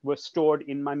images that were stored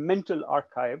in my mental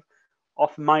archive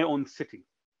of my own city.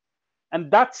 And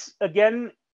that's,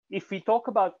 again, if we talk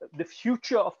about the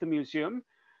future of the museum,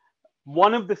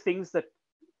 one of the things that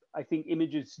I think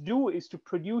images do is to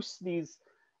produce these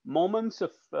moments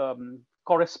of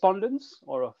correspondence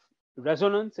or of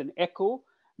resonance and echo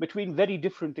between very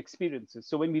different experiences.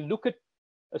 So when we look at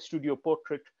a studio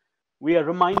portrait, we are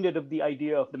reminded of the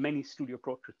idea of the many studio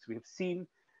portraits we have seen.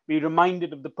 We're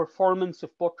reminded of the performance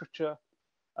of portraiture.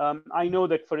 I know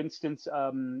that, for instance,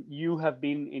 you have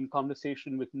been in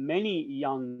conversation with many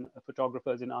young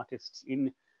photographers and artists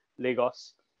in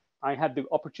Lagos. I had the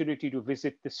opportunity to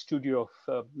visit the studio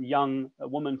of young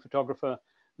woman photographer,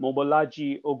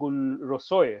 Mobolaji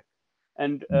Ogunrosoye.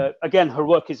 And again, her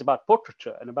work is about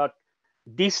portraiture and about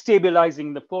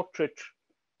destabilizing the portrait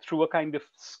through a kind of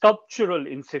sculptural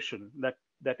incision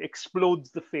that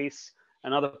explodes the face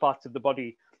and other parts of the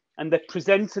body, and that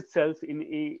presents itself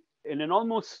in an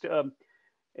almost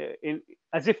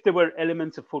as if there were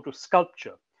elements of photo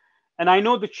sculpture. And I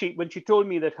know that when she told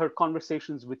me that her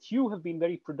conversations with you have been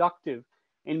very productive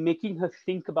in making her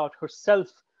think about herself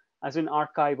as an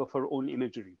archive of her own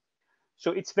imagery.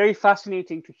 So it's very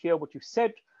fascinating to hear what you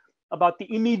said about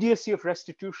the immediacy of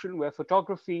restitution, where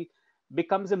photography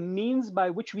becomes a means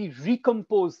by which we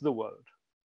recompose the world.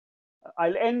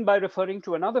 I'll end by referring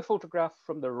to another photograph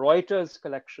from the Reuters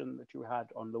collection that you had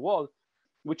on the wall,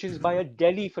 which is by a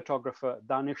Delhi photographer,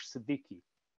 Danish Siddiqui.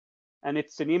 And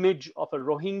it's an image of a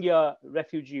Rohingya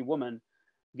refugee woman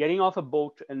getting off a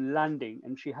boat and landing,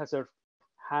 and she has her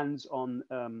hands on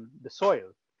the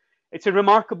soil. It's a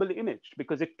remarkable image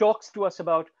because it talks to us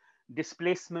about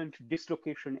displacement,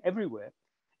 dislocation everywhere.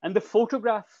 And the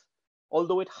photograph,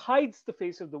 although it hides the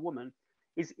face of the woman,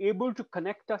 is able to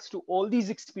connect us to all these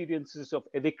experiences of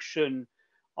eviction,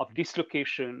 of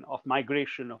dislocation, of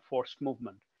migration, of forced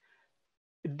movement.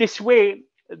 This way,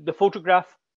 the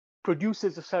photograph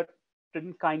produces a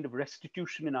certain kind of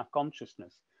restitution in our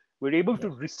consciousness. We're able to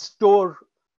restore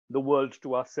the world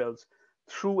to ourselves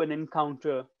through an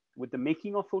encounter with the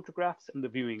making of photographs and the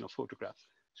viewing of photographs.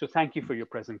 So thank you for your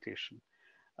presentation.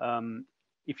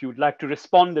 If you would like to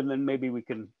respond, and then maybe we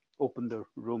can open the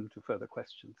room to further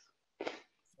questions.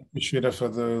 Appreciate it for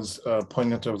those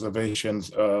poignant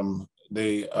observations.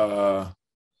 They are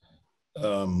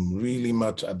really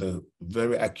much at the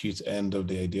very acute end of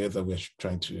the ideas that we're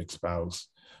trying to espouse.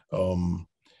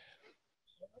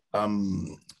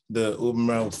 the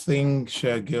Umrao Singh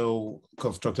Sher-Gil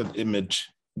constructed image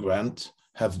grant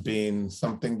has been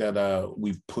something that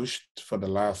we've pushed for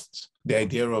the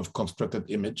idea of constructed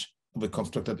image,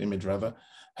 rather,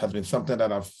 has been something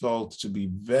that I've felt to be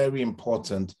very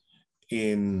important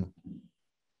in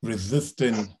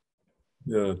resisting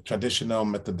the traditional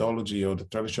methodology or the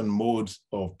traditional modes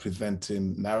of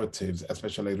presenting narratives,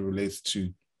 especially as it relates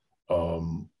to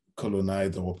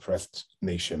colonized or oppressed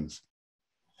nations.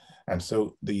 And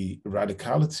so the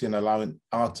radicality in allowing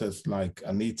artists like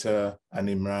Anita and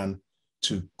Imran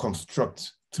to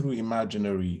construct through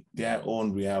imaginary their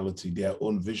own reality, their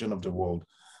own vision of the world.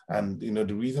 And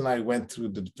the reason I went through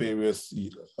the various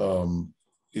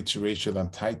iterations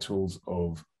and titles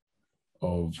of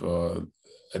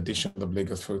editions of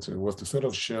LagosPhoto was to sort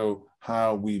of show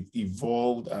how we've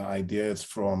evolved our ideas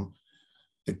from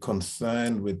a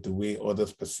concern with the way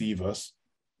others perceive us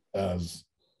as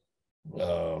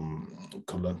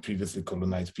previously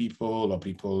colonized people, or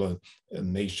people,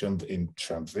 nations in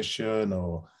transition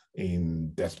or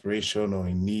in desperation or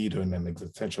in need or in an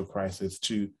existential crisis,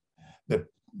 to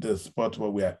the spot where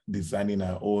we are designing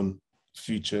our own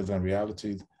futures and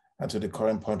realities, and to the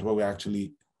current point where we're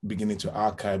actually beginning to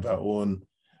archive our own,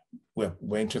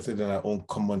 we're interested in our own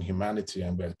common humanity,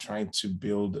 and we're trying to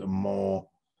build a more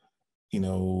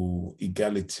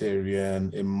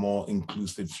egalitarian, a more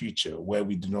inclusive future where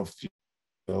we do not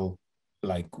feel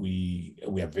like we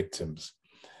are victims.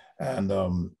 And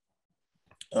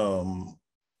all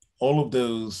of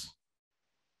those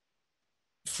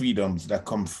freedoms that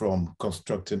come from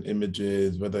constructing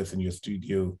images, whether it's in your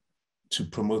studio, to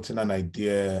promoting an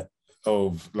idea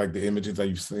of like the images that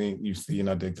you've seen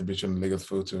at the exhibition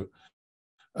LagosPhoto,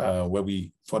 where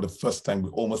we, for the first time, we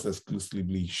almost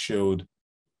exclusively showed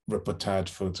reportage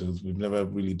photos. We've never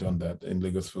really done that in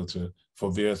LagosPhoto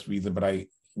for various reasons, but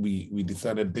we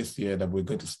decided this year that we're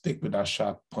going to stick with our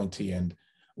sharp, pointy end,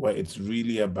 where it's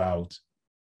really about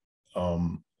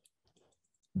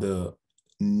the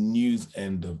news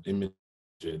end of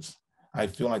images. I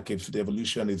feel like if the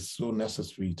evolution is so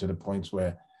necessary to the point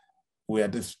where we're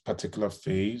at this particular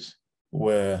phase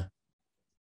where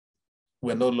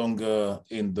we're no longer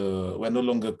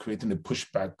creating a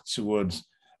pushback towards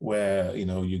where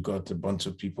you got a bunch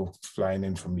of people flying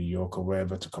in from New York or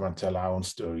wherever to come and tell our own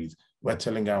stories. We're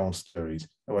telling our own stories,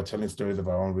 and we're telling stories of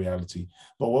our own reality.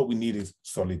 But what we need is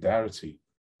solidarity.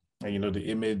 And the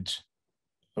image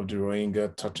of the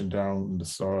Rohingya touching down in the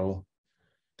soil,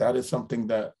 that is something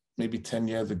that maybe 10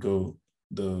 years ago,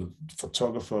 the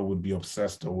photographer would be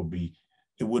obsessed, or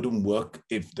it wouldn't work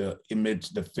if the image,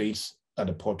 the face, and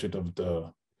the portrait of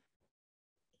the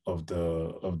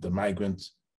migrant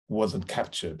wasn't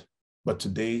captured. But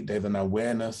today there's an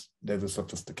awareness, there's a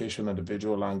sophistication of the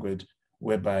visual language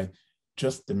whereby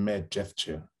just the mere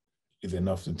gesture is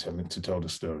enough to tell the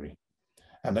story.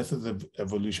 And this is the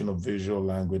evolution of visual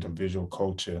language and visual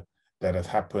culture that has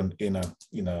happened in a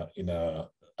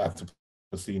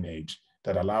Anthropocene age,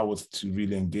 that allow us to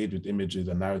really engage with images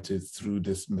and narratives through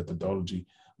this methodology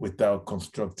without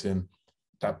constructing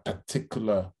that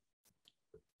particular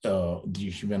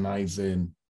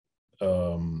dehumanizing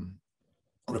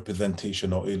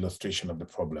representation or illustration of the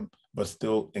problem, but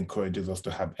still encourages us to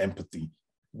have empathy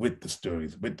with the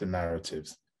stories, with the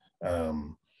narratives.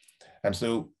 And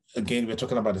so, again, we're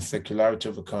talking about the secularity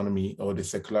of economy or the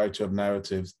secularity of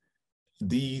narratives.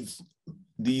 These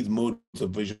modes of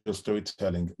visual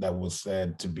storytelling that was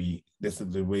said to be, this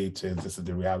is the way it is, this is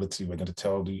the reality, we're going to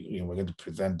tell we're going to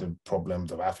present the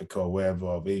problems of Africa or wherever,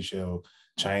 of Asia or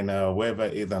China or wherever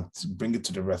it is, and to bring it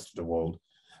to the rest of the world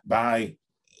by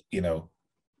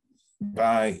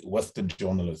Western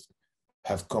journalists,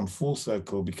 has come full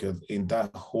circle, because in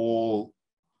that whole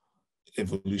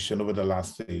evolution over the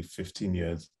last, say, 15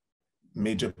 years,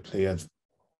 major players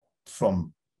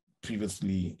from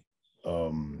previously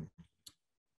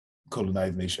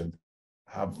colonized nations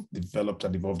have developed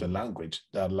and evolved a language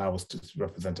that allows us to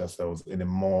represent ourselves in a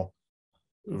more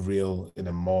real, in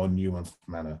a more nuanced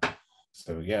manner.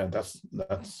 So yeah, that's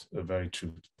a very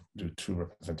true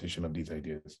representation of these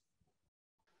ideas.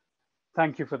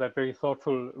 Thank you for that very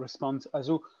thoughtful response,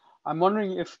 Azu. I'm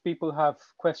wondering if people have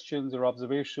questions or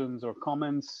observations or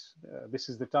comments. This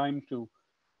is the time to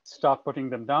start putting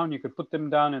them down. You can put them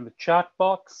down in the chat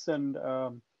box, and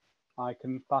I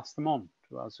can pass them on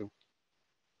to Azu.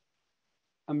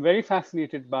 I'm very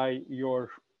fascinated by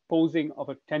your posing of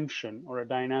a tension or a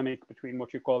dynamic between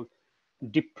what you call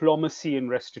diplomacy and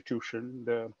restitution,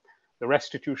 the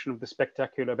restitution of the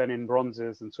spectacular Benin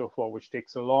bronzes and so forth, which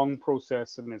takes a long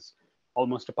process and is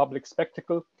almost a public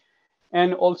spectacle,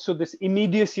 and also this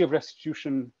immediacy of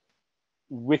restitution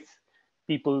with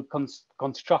people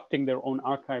constructing their own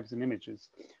archives and images.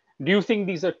 Do you think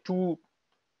these are two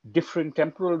different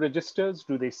temporal registers?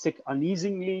 Do they sit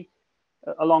uneasily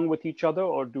along with each other,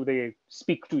 or do they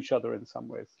speak to each other in some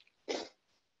ways?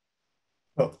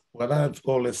 Well, what I've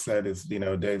always said is,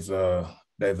 there's a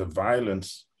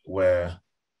violence where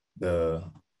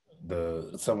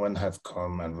someone has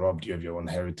come and robbed you of your own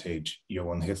heritage, your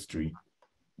own history,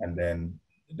 and then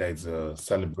there's a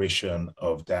celebration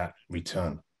of that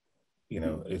return.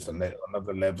 It's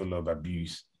another level of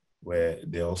abuse where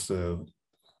they also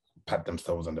pat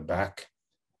themselves on the back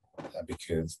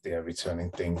because they are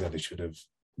returning things that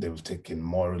they've taken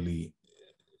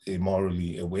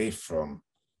immorally away from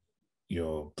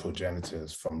your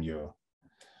progenitors, from your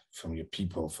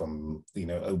people, from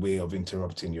a way of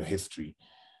interrupting your history.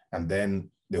 And then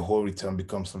the whole return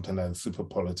becomes something that's super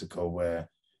political, where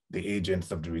the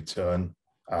agents of the return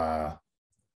are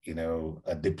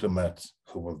a diplomat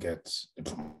who will get a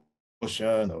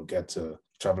promotion or get to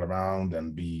travel around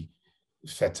and be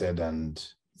feted, and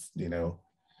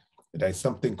there's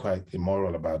something quite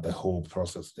immoral about the whole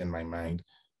process in my mind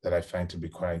that I find to be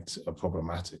quite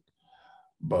problematic.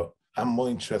 But I'm more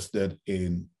interested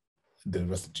in the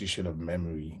restitution of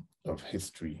memory, of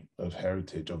history, of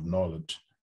heritage, of knowledge,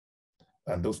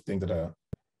 and those things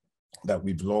that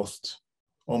we've lost,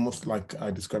 almost like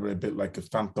I describe it a bit like a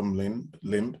phantom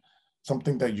limb,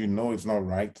 something that is not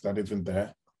right, that isn't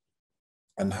there,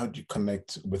 and how do you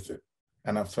connect with it?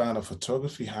 And I found that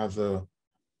photography has a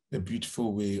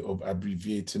beautiful way of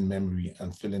abbreviating memory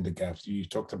and filling the gaps. You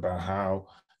talked about how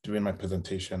during my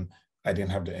presentation, I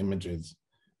didn't have the images.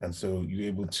 And so you're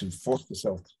able to force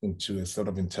yourself into a sort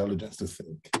of intelligence to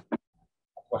think.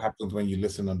 What happens when you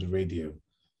listen on the radio?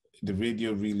 The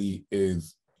radio really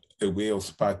is a way of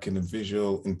sparking a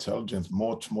visual intelligence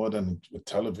much more than with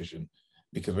television.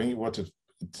 Because when you watch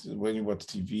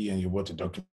TV and you watch a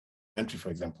documentary, for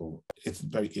example, it's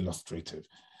very illustrative.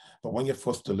 But when you're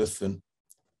forced to listen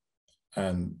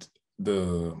and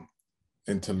the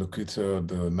interlocutor,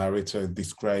 the narrator is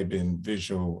describing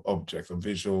visual objects or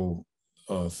visual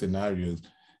scenarios,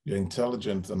 your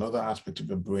intelligence, another aspect of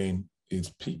your brain, is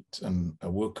piqued and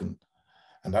awoken.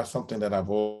 And that's something that I've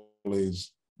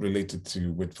always related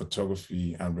to with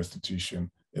photography and restitution,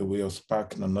 a way of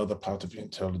sparking another part of your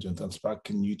intelligence and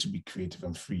sparking you to be creative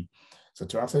and free. So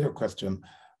to answer your question,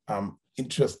 I'm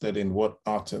interested in what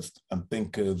artists and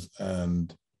thinkers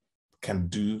can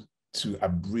do to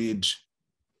abridge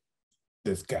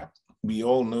this gap. We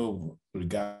all know,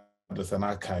 regardless, an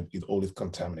archive is always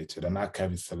contaminated, an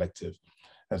archive is selective.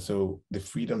 And so the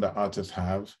freedom that artists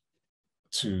have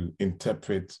to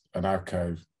interpret an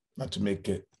archive and to make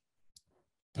it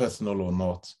personal or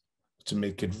not, to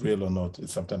make it real or not,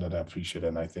 is something that I appreciate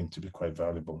and I think to be quite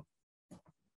valuable.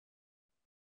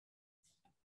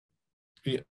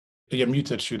 You're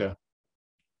muted, Shuddha.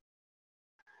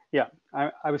 Yeah,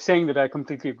 I was saying that I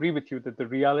completely agree with you that the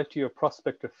reality or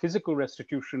prospect of physical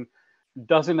restitution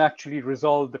doesn't actually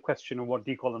resolve the question of what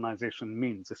decolonization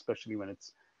means, especially when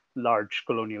it's large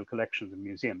colonial collections in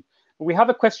museums. But we have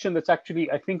a question that's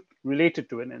actually, I think, related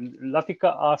to it. And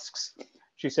Latika asks,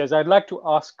 she says, I'd like to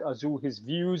ask Azu his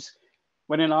views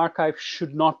when an archive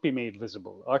should not be made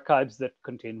visible. Archives that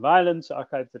contain violence,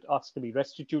 archives that ask to be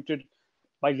restituted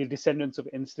by the descendants of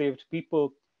enslaved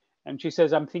people. And she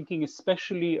says, I'm thinking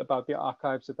especially about the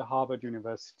archives at the Harvard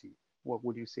University. What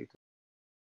would you say to that?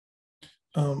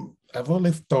 I've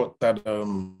always thought that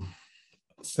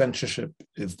censorship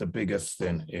is the biggest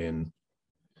sin in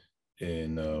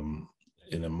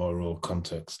a moral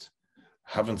context.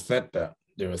 Having said that,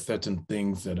 there are certain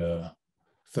things that are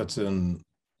certain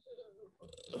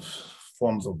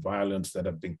forms of violence that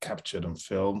have been captured on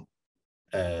film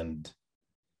and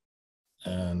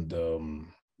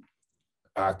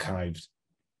archived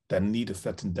that need a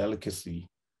certain delicacy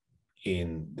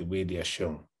in the way they are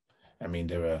shown. I mean,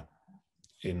 there are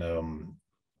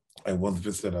I once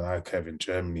visited an archive in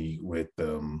Germany with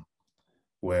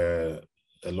where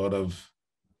a lot of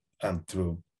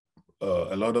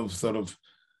sort of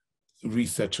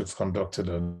research was conducted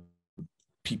on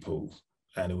people,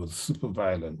 and it was super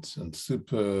violent and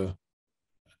super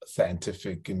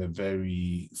scientific in a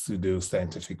very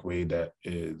pseudo-scientific way that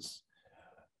is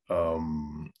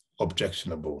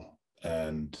objectionable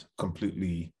and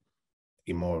completely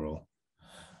immoral.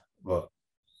 But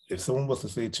if someone was to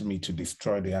say to me to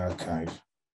destroy the archive,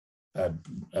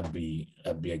 I'd be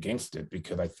against it,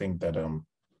 because I think that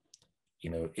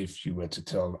if you were to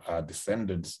tell our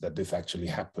descendants that this actually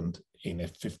happened in a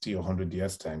 50 or 100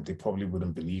 years time, they probably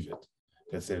wouldn't believe it.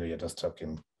 They'd say you're just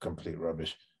talking complete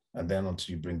rubbish. And then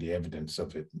until you bring the evidence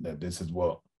of it, that this is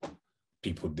what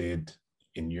people did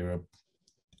in Europe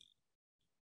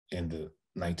in the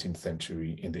 19th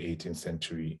century, in the 18th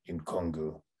century, in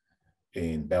Congo,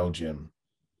 in Belgium,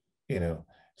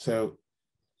 So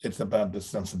it's about the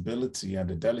sensibility and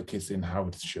the delicacy in how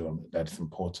it's shown that's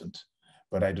important.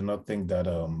 But I do not think that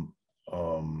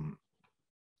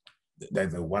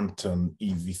there's a one-turn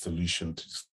easy solution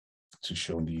to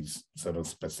show these sort of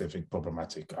specific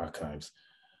problematic archives.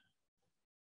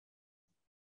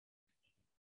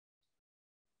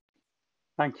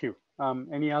 Thank you.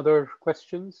 Any other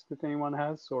questions that anyone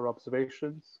has or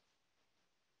observations?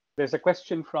 There's a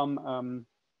question from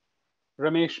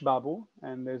Ramesh Babu,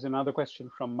 and there's another question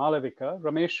from Malavika.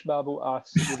 Ramesh Babu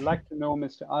asks, would like to know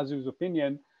Mr. Azu's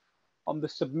opinion on the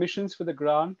submissions for the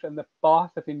grant and the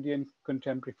path of Indian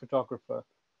contemporary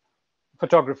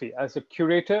photography as a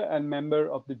curator and member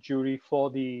of the jury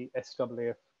for the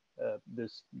SAAF,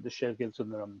 the Sher-Gil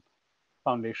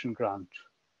Foundation grant.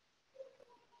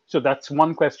 So that's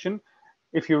one question.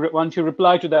 If you want to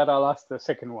reply to that, I'll ask the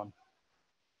second one.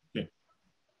 Okay.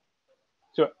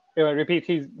 So if I repeat,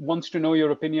 he wants to know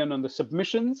your opinion on the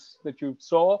submissions that you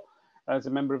saw as a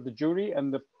member of the jury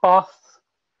and the path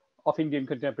of Indian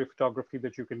contemporary photography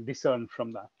that you can discern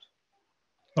from that.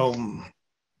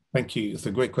 Thank you. It's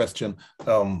a great question.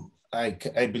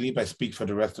 I believe I speak for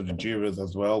the rest of the jurors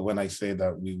as well when I say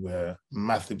that we were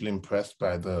massively impressed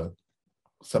by the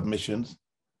submissions.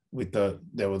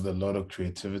 There was a lot of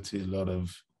creativity, a lot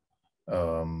of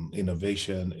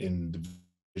innovation in the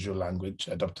visual language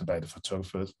adopted by the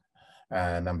photographers.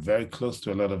 And I'm very close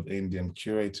to a lot of Indian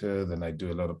curators, and I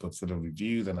do a lot of portfolio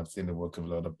reviews, and I've seen the work of a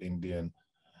lot of Indian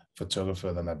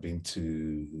photographers, and I've been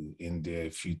to India a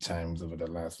few times over the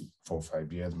last 4 or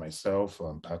 5 years myself.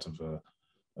 I'm part of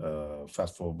a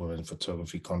Fast Forward Women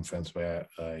Photography conference where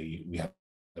we had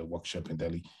a workshop in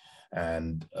Delhi.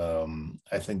 And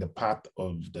I think the path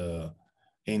of the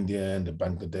Indian, the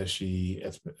Bangladeshi,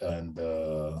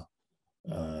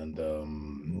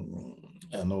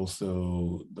 and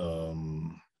also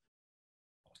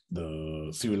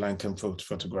the Sri Lankan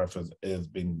photographers has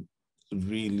been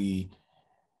really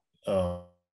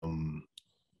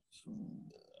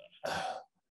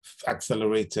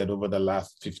accelerated over the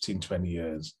last 15, 20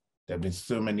 years. There have been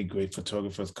so many great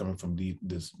photographers coming from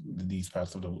this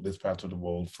part of the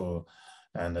world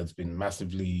and it's been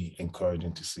massively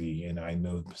encouraging to see. And I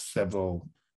know several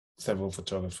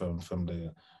photographers from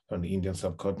the Indian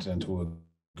subcontinent who are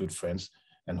good friends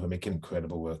and who are making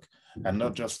incredible work. And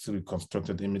not just through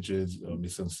constructed images or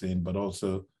mise-en-scène, but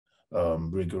also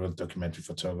rigorous documentary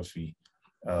photography.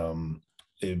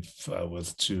 If I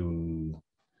was to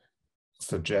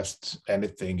suggest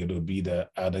anything, it would be that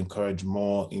I'd encourage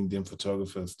more Indian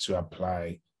photographers to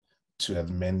apply to as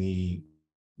many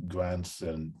grants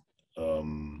and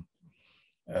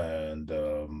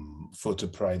photo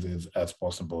prizes as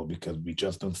possible, because we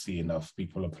just don't see enough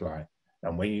people apply.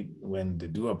 And when they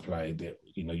do apply,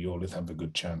 you always have a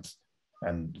good chance.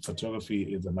 And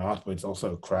photography is an art, but it's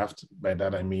also a craft. By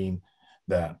that I mean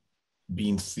that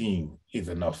being seen is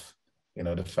enough.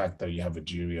 The fact that you have a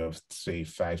jury of, say,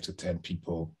 5 to 10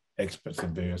 people, experts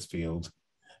in various fields,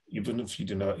 even if you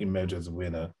do not emerge as a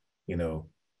winner, the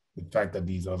fact that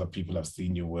these other people have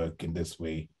seen your work in this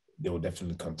way, they will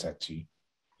definitely contact you,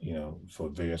 for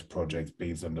various projects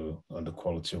based on the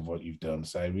quality of what you've done.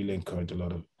 So I really encourage a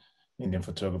lot of Indian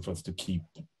photographers to keep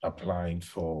applying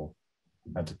for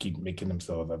and to keep making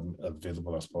themselves as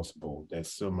visible as possible.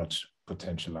 There's so much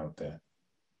potential out there.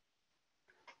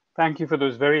 Thank you for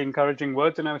those very encouraging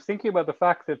words. And I was thinking about the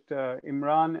fact that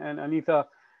Imran and Anita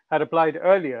had applied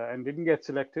earlier and didn't get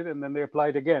selected, and then they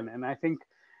applied again. And I think,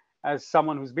 as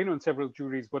someone who's been on several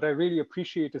juries, what I really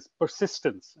appreciate is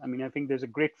persistence. I mean, I think there's a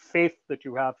great faith that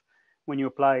you have when you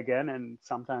apply again, and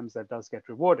sometimes that does get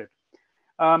rewarded.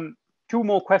 2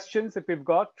 more questions that we've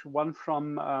got, one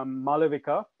from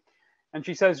Malavika. And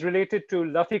she says, related to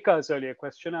Latika's earlier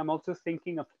question, I'm also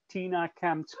thinking of Tina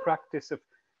Kamp's practice of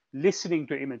listening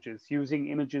to images, using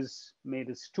images made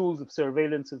as tools of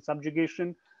surveillance and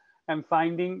subjugation, and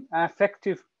finding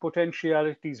affective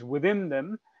potentialities within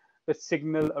them that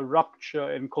signal a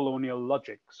rupture in colonial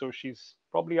logic. So she's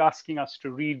probably asking us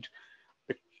to read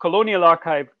the colonial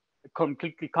archive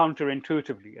completely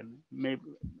counterintuitively, and maybe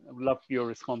I would love your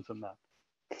response on that.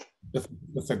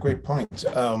 That's a great point.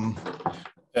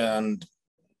 And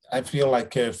I feel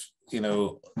like if,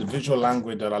 the visual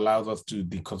language that allows us to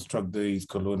deconstruct these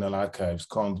colonial archives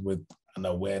comes with an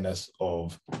awareness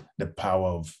of the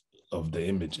power of the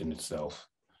image in itself.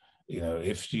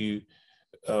 If you,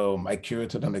 I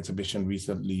curated an exhibition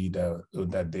recently that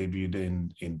debuted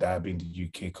in Derby in the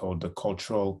UK called The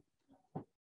Cultural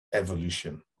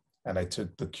Evolution. And I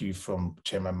took the cue from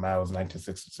Chairman Mao's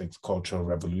 1966 Cultural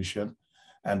Revolution.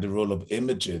 and the role of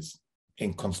images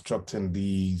in constructing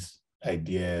these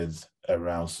ideas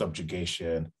around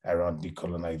subjugation, around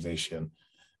decolonization.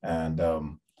 And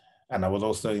I was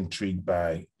also intrigued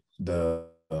by the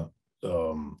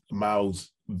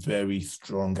Mao's very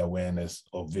strong awareness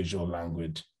of visual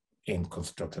language in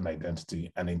constructing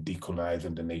identity and in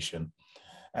decolonizing the nation.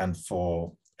 And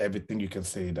for everything you can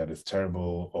say that is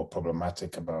terrible or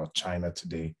problematic about China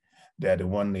today, they are the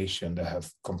one nation that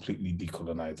has completely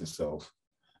decolonized itself.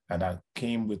 And that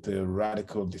came with a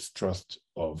radical distrust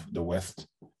of the West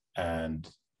and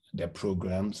their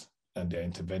programs and their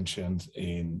interventions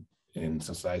in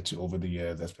society over the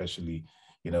years, especially,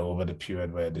 over the period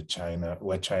over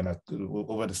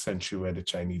the century where the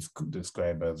Chinese could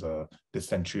describe as the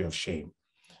century of shame.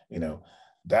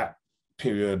 That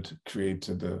period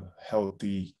created a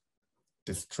healthy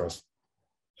distrust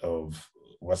of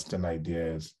Western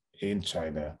ideas in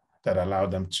China that allowed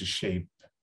them to shape.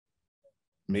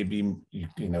 Maybe,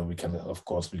 we can, of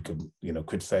course, we could,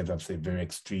 criticize and say very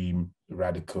extreme,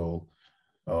 radical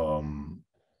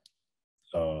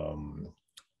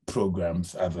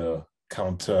programs as a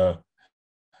counter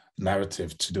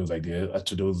narrative to those ideas,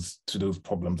 to those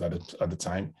problems at the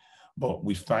time. But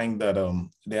we find that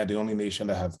they are the only nation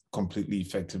that has completely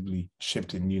effectively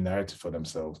shaped a new narrative for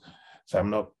themselves. So I'm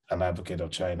not an advocate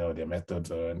of China or their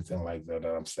methods or anything like that.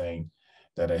 I'm saying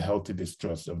that a healthy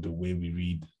distrust of the way we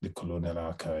read the colonial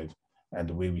archive and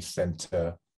the way we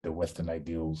center the Western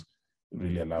ideals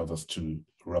really allows us to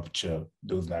rupture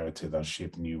those narratives and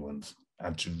shape new ones,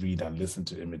 and to read and listen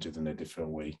to images in a different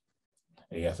way.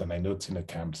 Yes, and I know Tina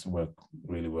Camp's work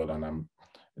really well, and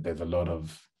there's a lot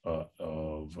of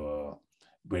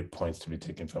great points to be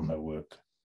taken from her work.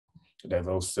 There's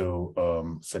also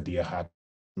Saidiya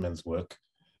Hartman's work,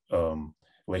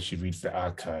 where she reads the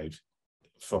archive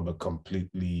from a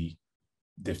completely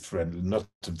different, not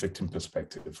a victim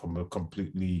perspective, from a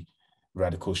completely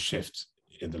radical shift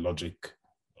in the logic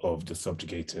of the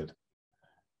subjugated.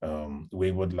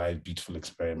 Wayward Life, Beautiful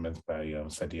Experiment by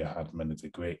Saidiya Hartman is a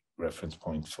great reference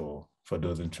point for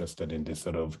those interested in this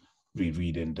sort of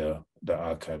rereading the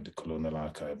archive, the colonial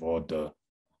archive, or the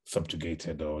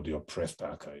subjugated or the oppressed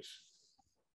archive.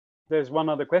 There's one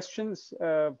other question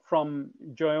from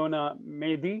Joanna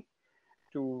Mehdi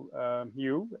to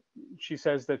you. She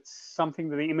says that something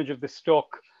that the image of the stock,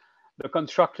 the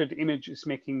constructed image, is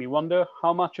making me wonder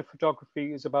how much of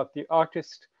photography is about the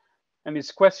artist and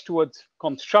his quest towards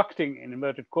constructing, in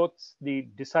inverted quotes, the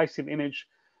decisive image,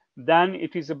 than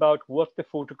it is about what the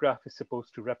photograph is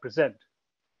supposed to represent.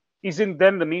 Isn't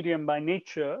then the medium by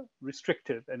nature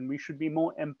restrictive, and we should be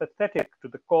more empathetic to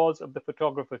the cause of the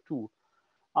photographer too,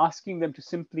 asking them to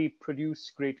simply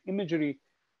produce great imagery,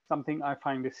 something I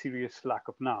find a serious lack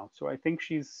of now. So I think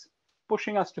she's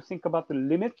pushing us to think about the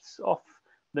limits of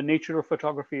the nature of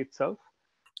photography itself.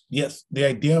 Yes, the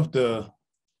idea of the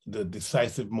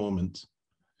decisive moment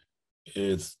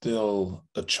is still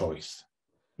a choice,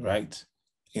 right?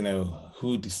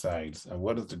 Who decides and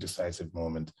what is the decisive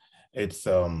moment? It's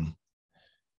a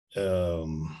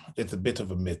bit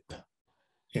of a myth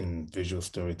in visual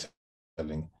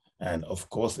storytelling, and of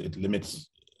course it limits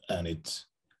and it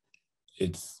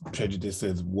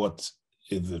prejudices what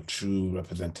is a true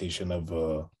representation of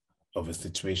a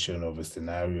situation, of a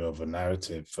scenario, of a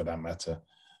narrative, for that matter.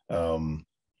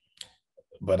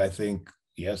 But I think,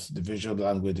 yes, the visual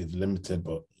language is limited,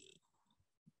 but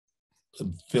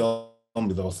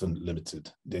film is also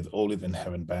limited. There's always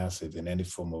inherent biases in any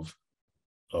form of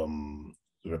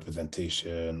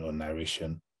representation or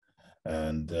narration,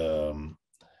 but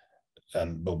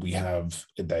we have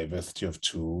a diversity of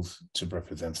tools to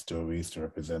represent stories, to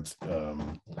represent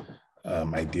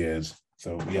ideas.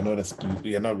 So we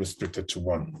are not restricted to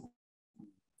one.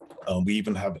 We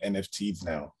even have NFTs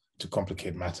now to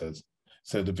complicate matters.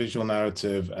 So the visual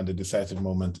narrative and the decisive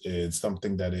moment is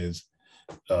something that is,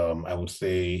 I would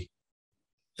say,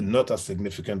 not as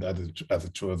significant as it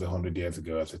was 100 years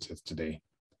ago as it is today.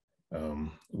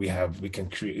 We can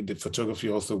create, the photography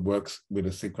also works with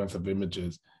a sequence of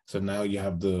images. So now you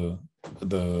have the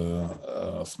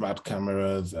smart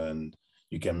cameras, and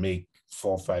you can make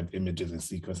 4 or 5 images in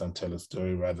sequence and tell a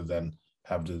story, rather than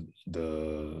have the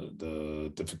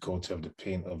difficulty of the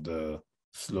pain of the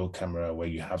slow camera, where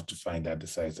you have to find that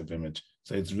decisive image.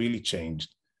 So it's really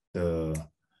changed. The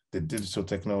digital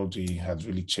technology has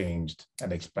really changed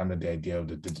and expanded the idea of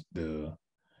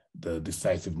the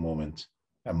decisive moment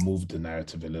and moved the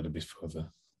narrative a little bit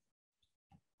further.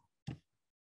 Thank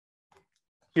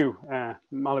you.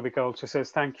 Malavika also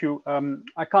says, thank you.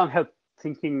 I can't help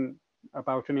thinking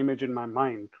about an image in my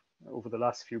mind over the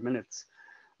last few minutes,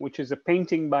 which is a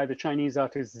painting by the Chinese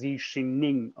artist Xi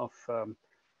Xinning of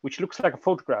which looks like a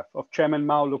photograph of Chairman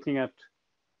Mao looking at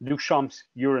Duchamp's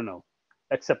urinal,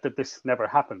 except that this never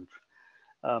happened.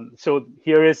 So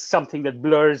here is something that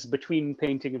blurs between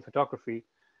painting and photography.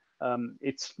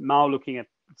 It's Mao looking at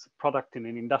its product in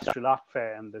an industrial art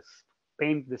fair, and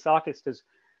this artist has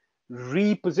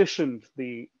repositioned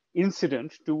the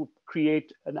incident to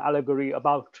create an allegory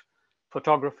about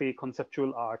photography,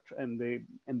 conceptual art, and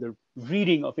the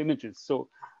reading of images. So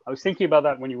I was thinking about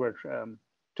that when you were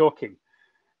talking.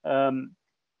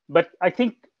 But I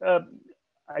think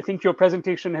your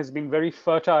presentation has been very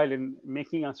fertile in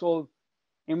making us all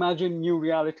imagine new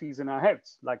realities in our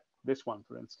heads, like this one,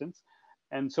 for instance.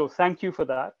 And so thank you for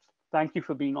that. Thank you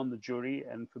for being on the jury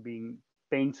and for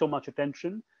paying so much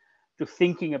attention to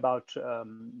thinking about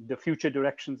the future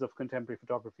directions of contemporary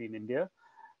photography in India.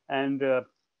 And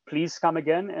please come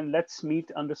again, and let's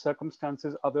meet under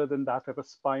circumstances other than that of a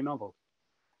spy novel.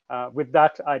 With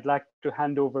that, I'd like to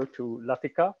hand over to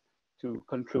Latika to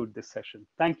conclude this session.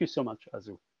 Thank you so much,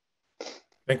 Azu.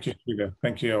 Thank you, Shuddha.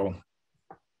 Thank you all.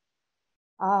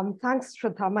 Thanks,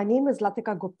 Shraddha. My name is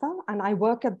Latika Gupta, and I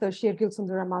work at the Sher-Gil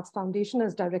Sundaram Arts Foundation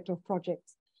as Director of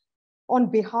Projects. On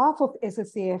behalf of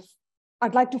SSAF,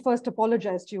 I'd like to first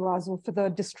apologize to you, Azu, for the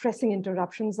distressing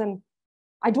interruptions. And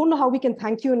I don't know how we can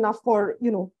thank you enough for,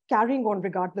 carrying on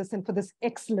regardless and for this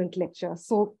excellent lecture.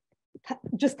 So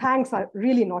just thanks are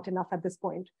really not enough at this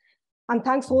point. And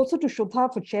thanks also to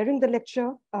Shuddha for chairing the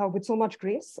lecture with so much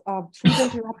grace through the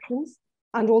interruptions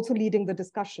and also leading the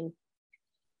discussion.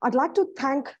 I'd like to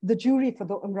thank the jury for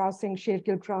the Umrao Singh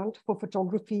Sher-Gil Grant for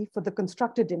photography for the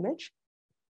constructed image,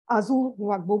 Azu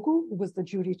Nwagbogu, who was the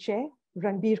jury chair,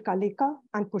 Ranbir Kaleka,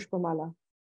 and Pushpamala.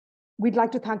 We'd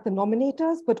like to thank the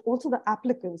nominators, but also the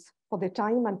applicants for their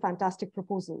time and fantastic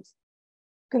proposals.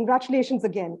 Congratulations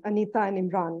again, Anita and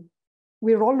Imran.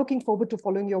 We're all looking forward to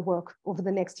following your work over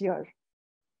the next year.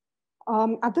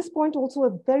 At this point, also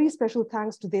a very special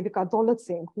thanks to Devika Daulat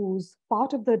Singh, who's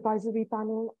part of the advisory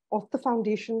panel of the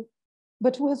foundation,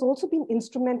 but who has also been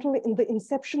instrumental in the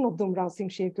inception of the Umrao Singh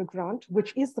Sher-Gil Grant,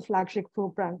 which is the flagship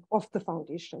program of the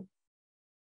foundation.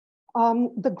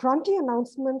 The grantee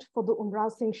announcement for the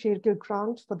Umrao Singh Sher-Gil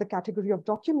Grant for the category of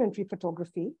documentary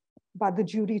photography by the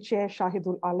jury chair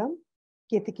Shahidul Alam,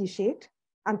 Ketiki Sheth,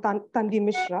 and Tanvi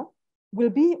Mishra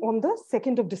will be on the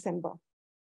 2nd of December.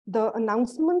 The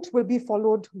announcement will be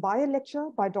followed by a lecture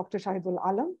by Dr. Shahidul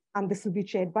Alam, and this will be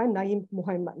chaired by Naeem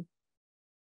Muhammad.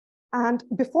 And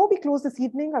before we close this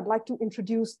evening, I'd like to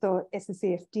introduce the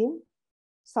SSAF team.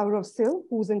 Saurav Sil,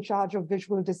 who's in charge of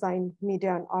visual design,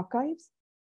 media and archives,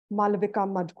 Malavika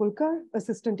Madkulkar,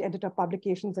 Assistant Editor,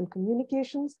 Publications and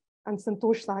Communications, and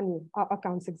Santosh Sahni, our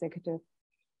Accounts Executive.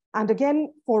 And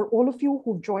again, for all of you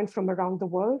who've joined from around the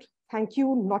world, thank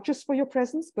you not just for your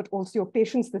presence, but also your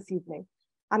patience this evening.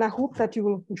 And I hope that you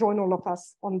will join all of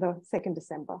us on the 2nd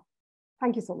December.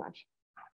 Thank you so much.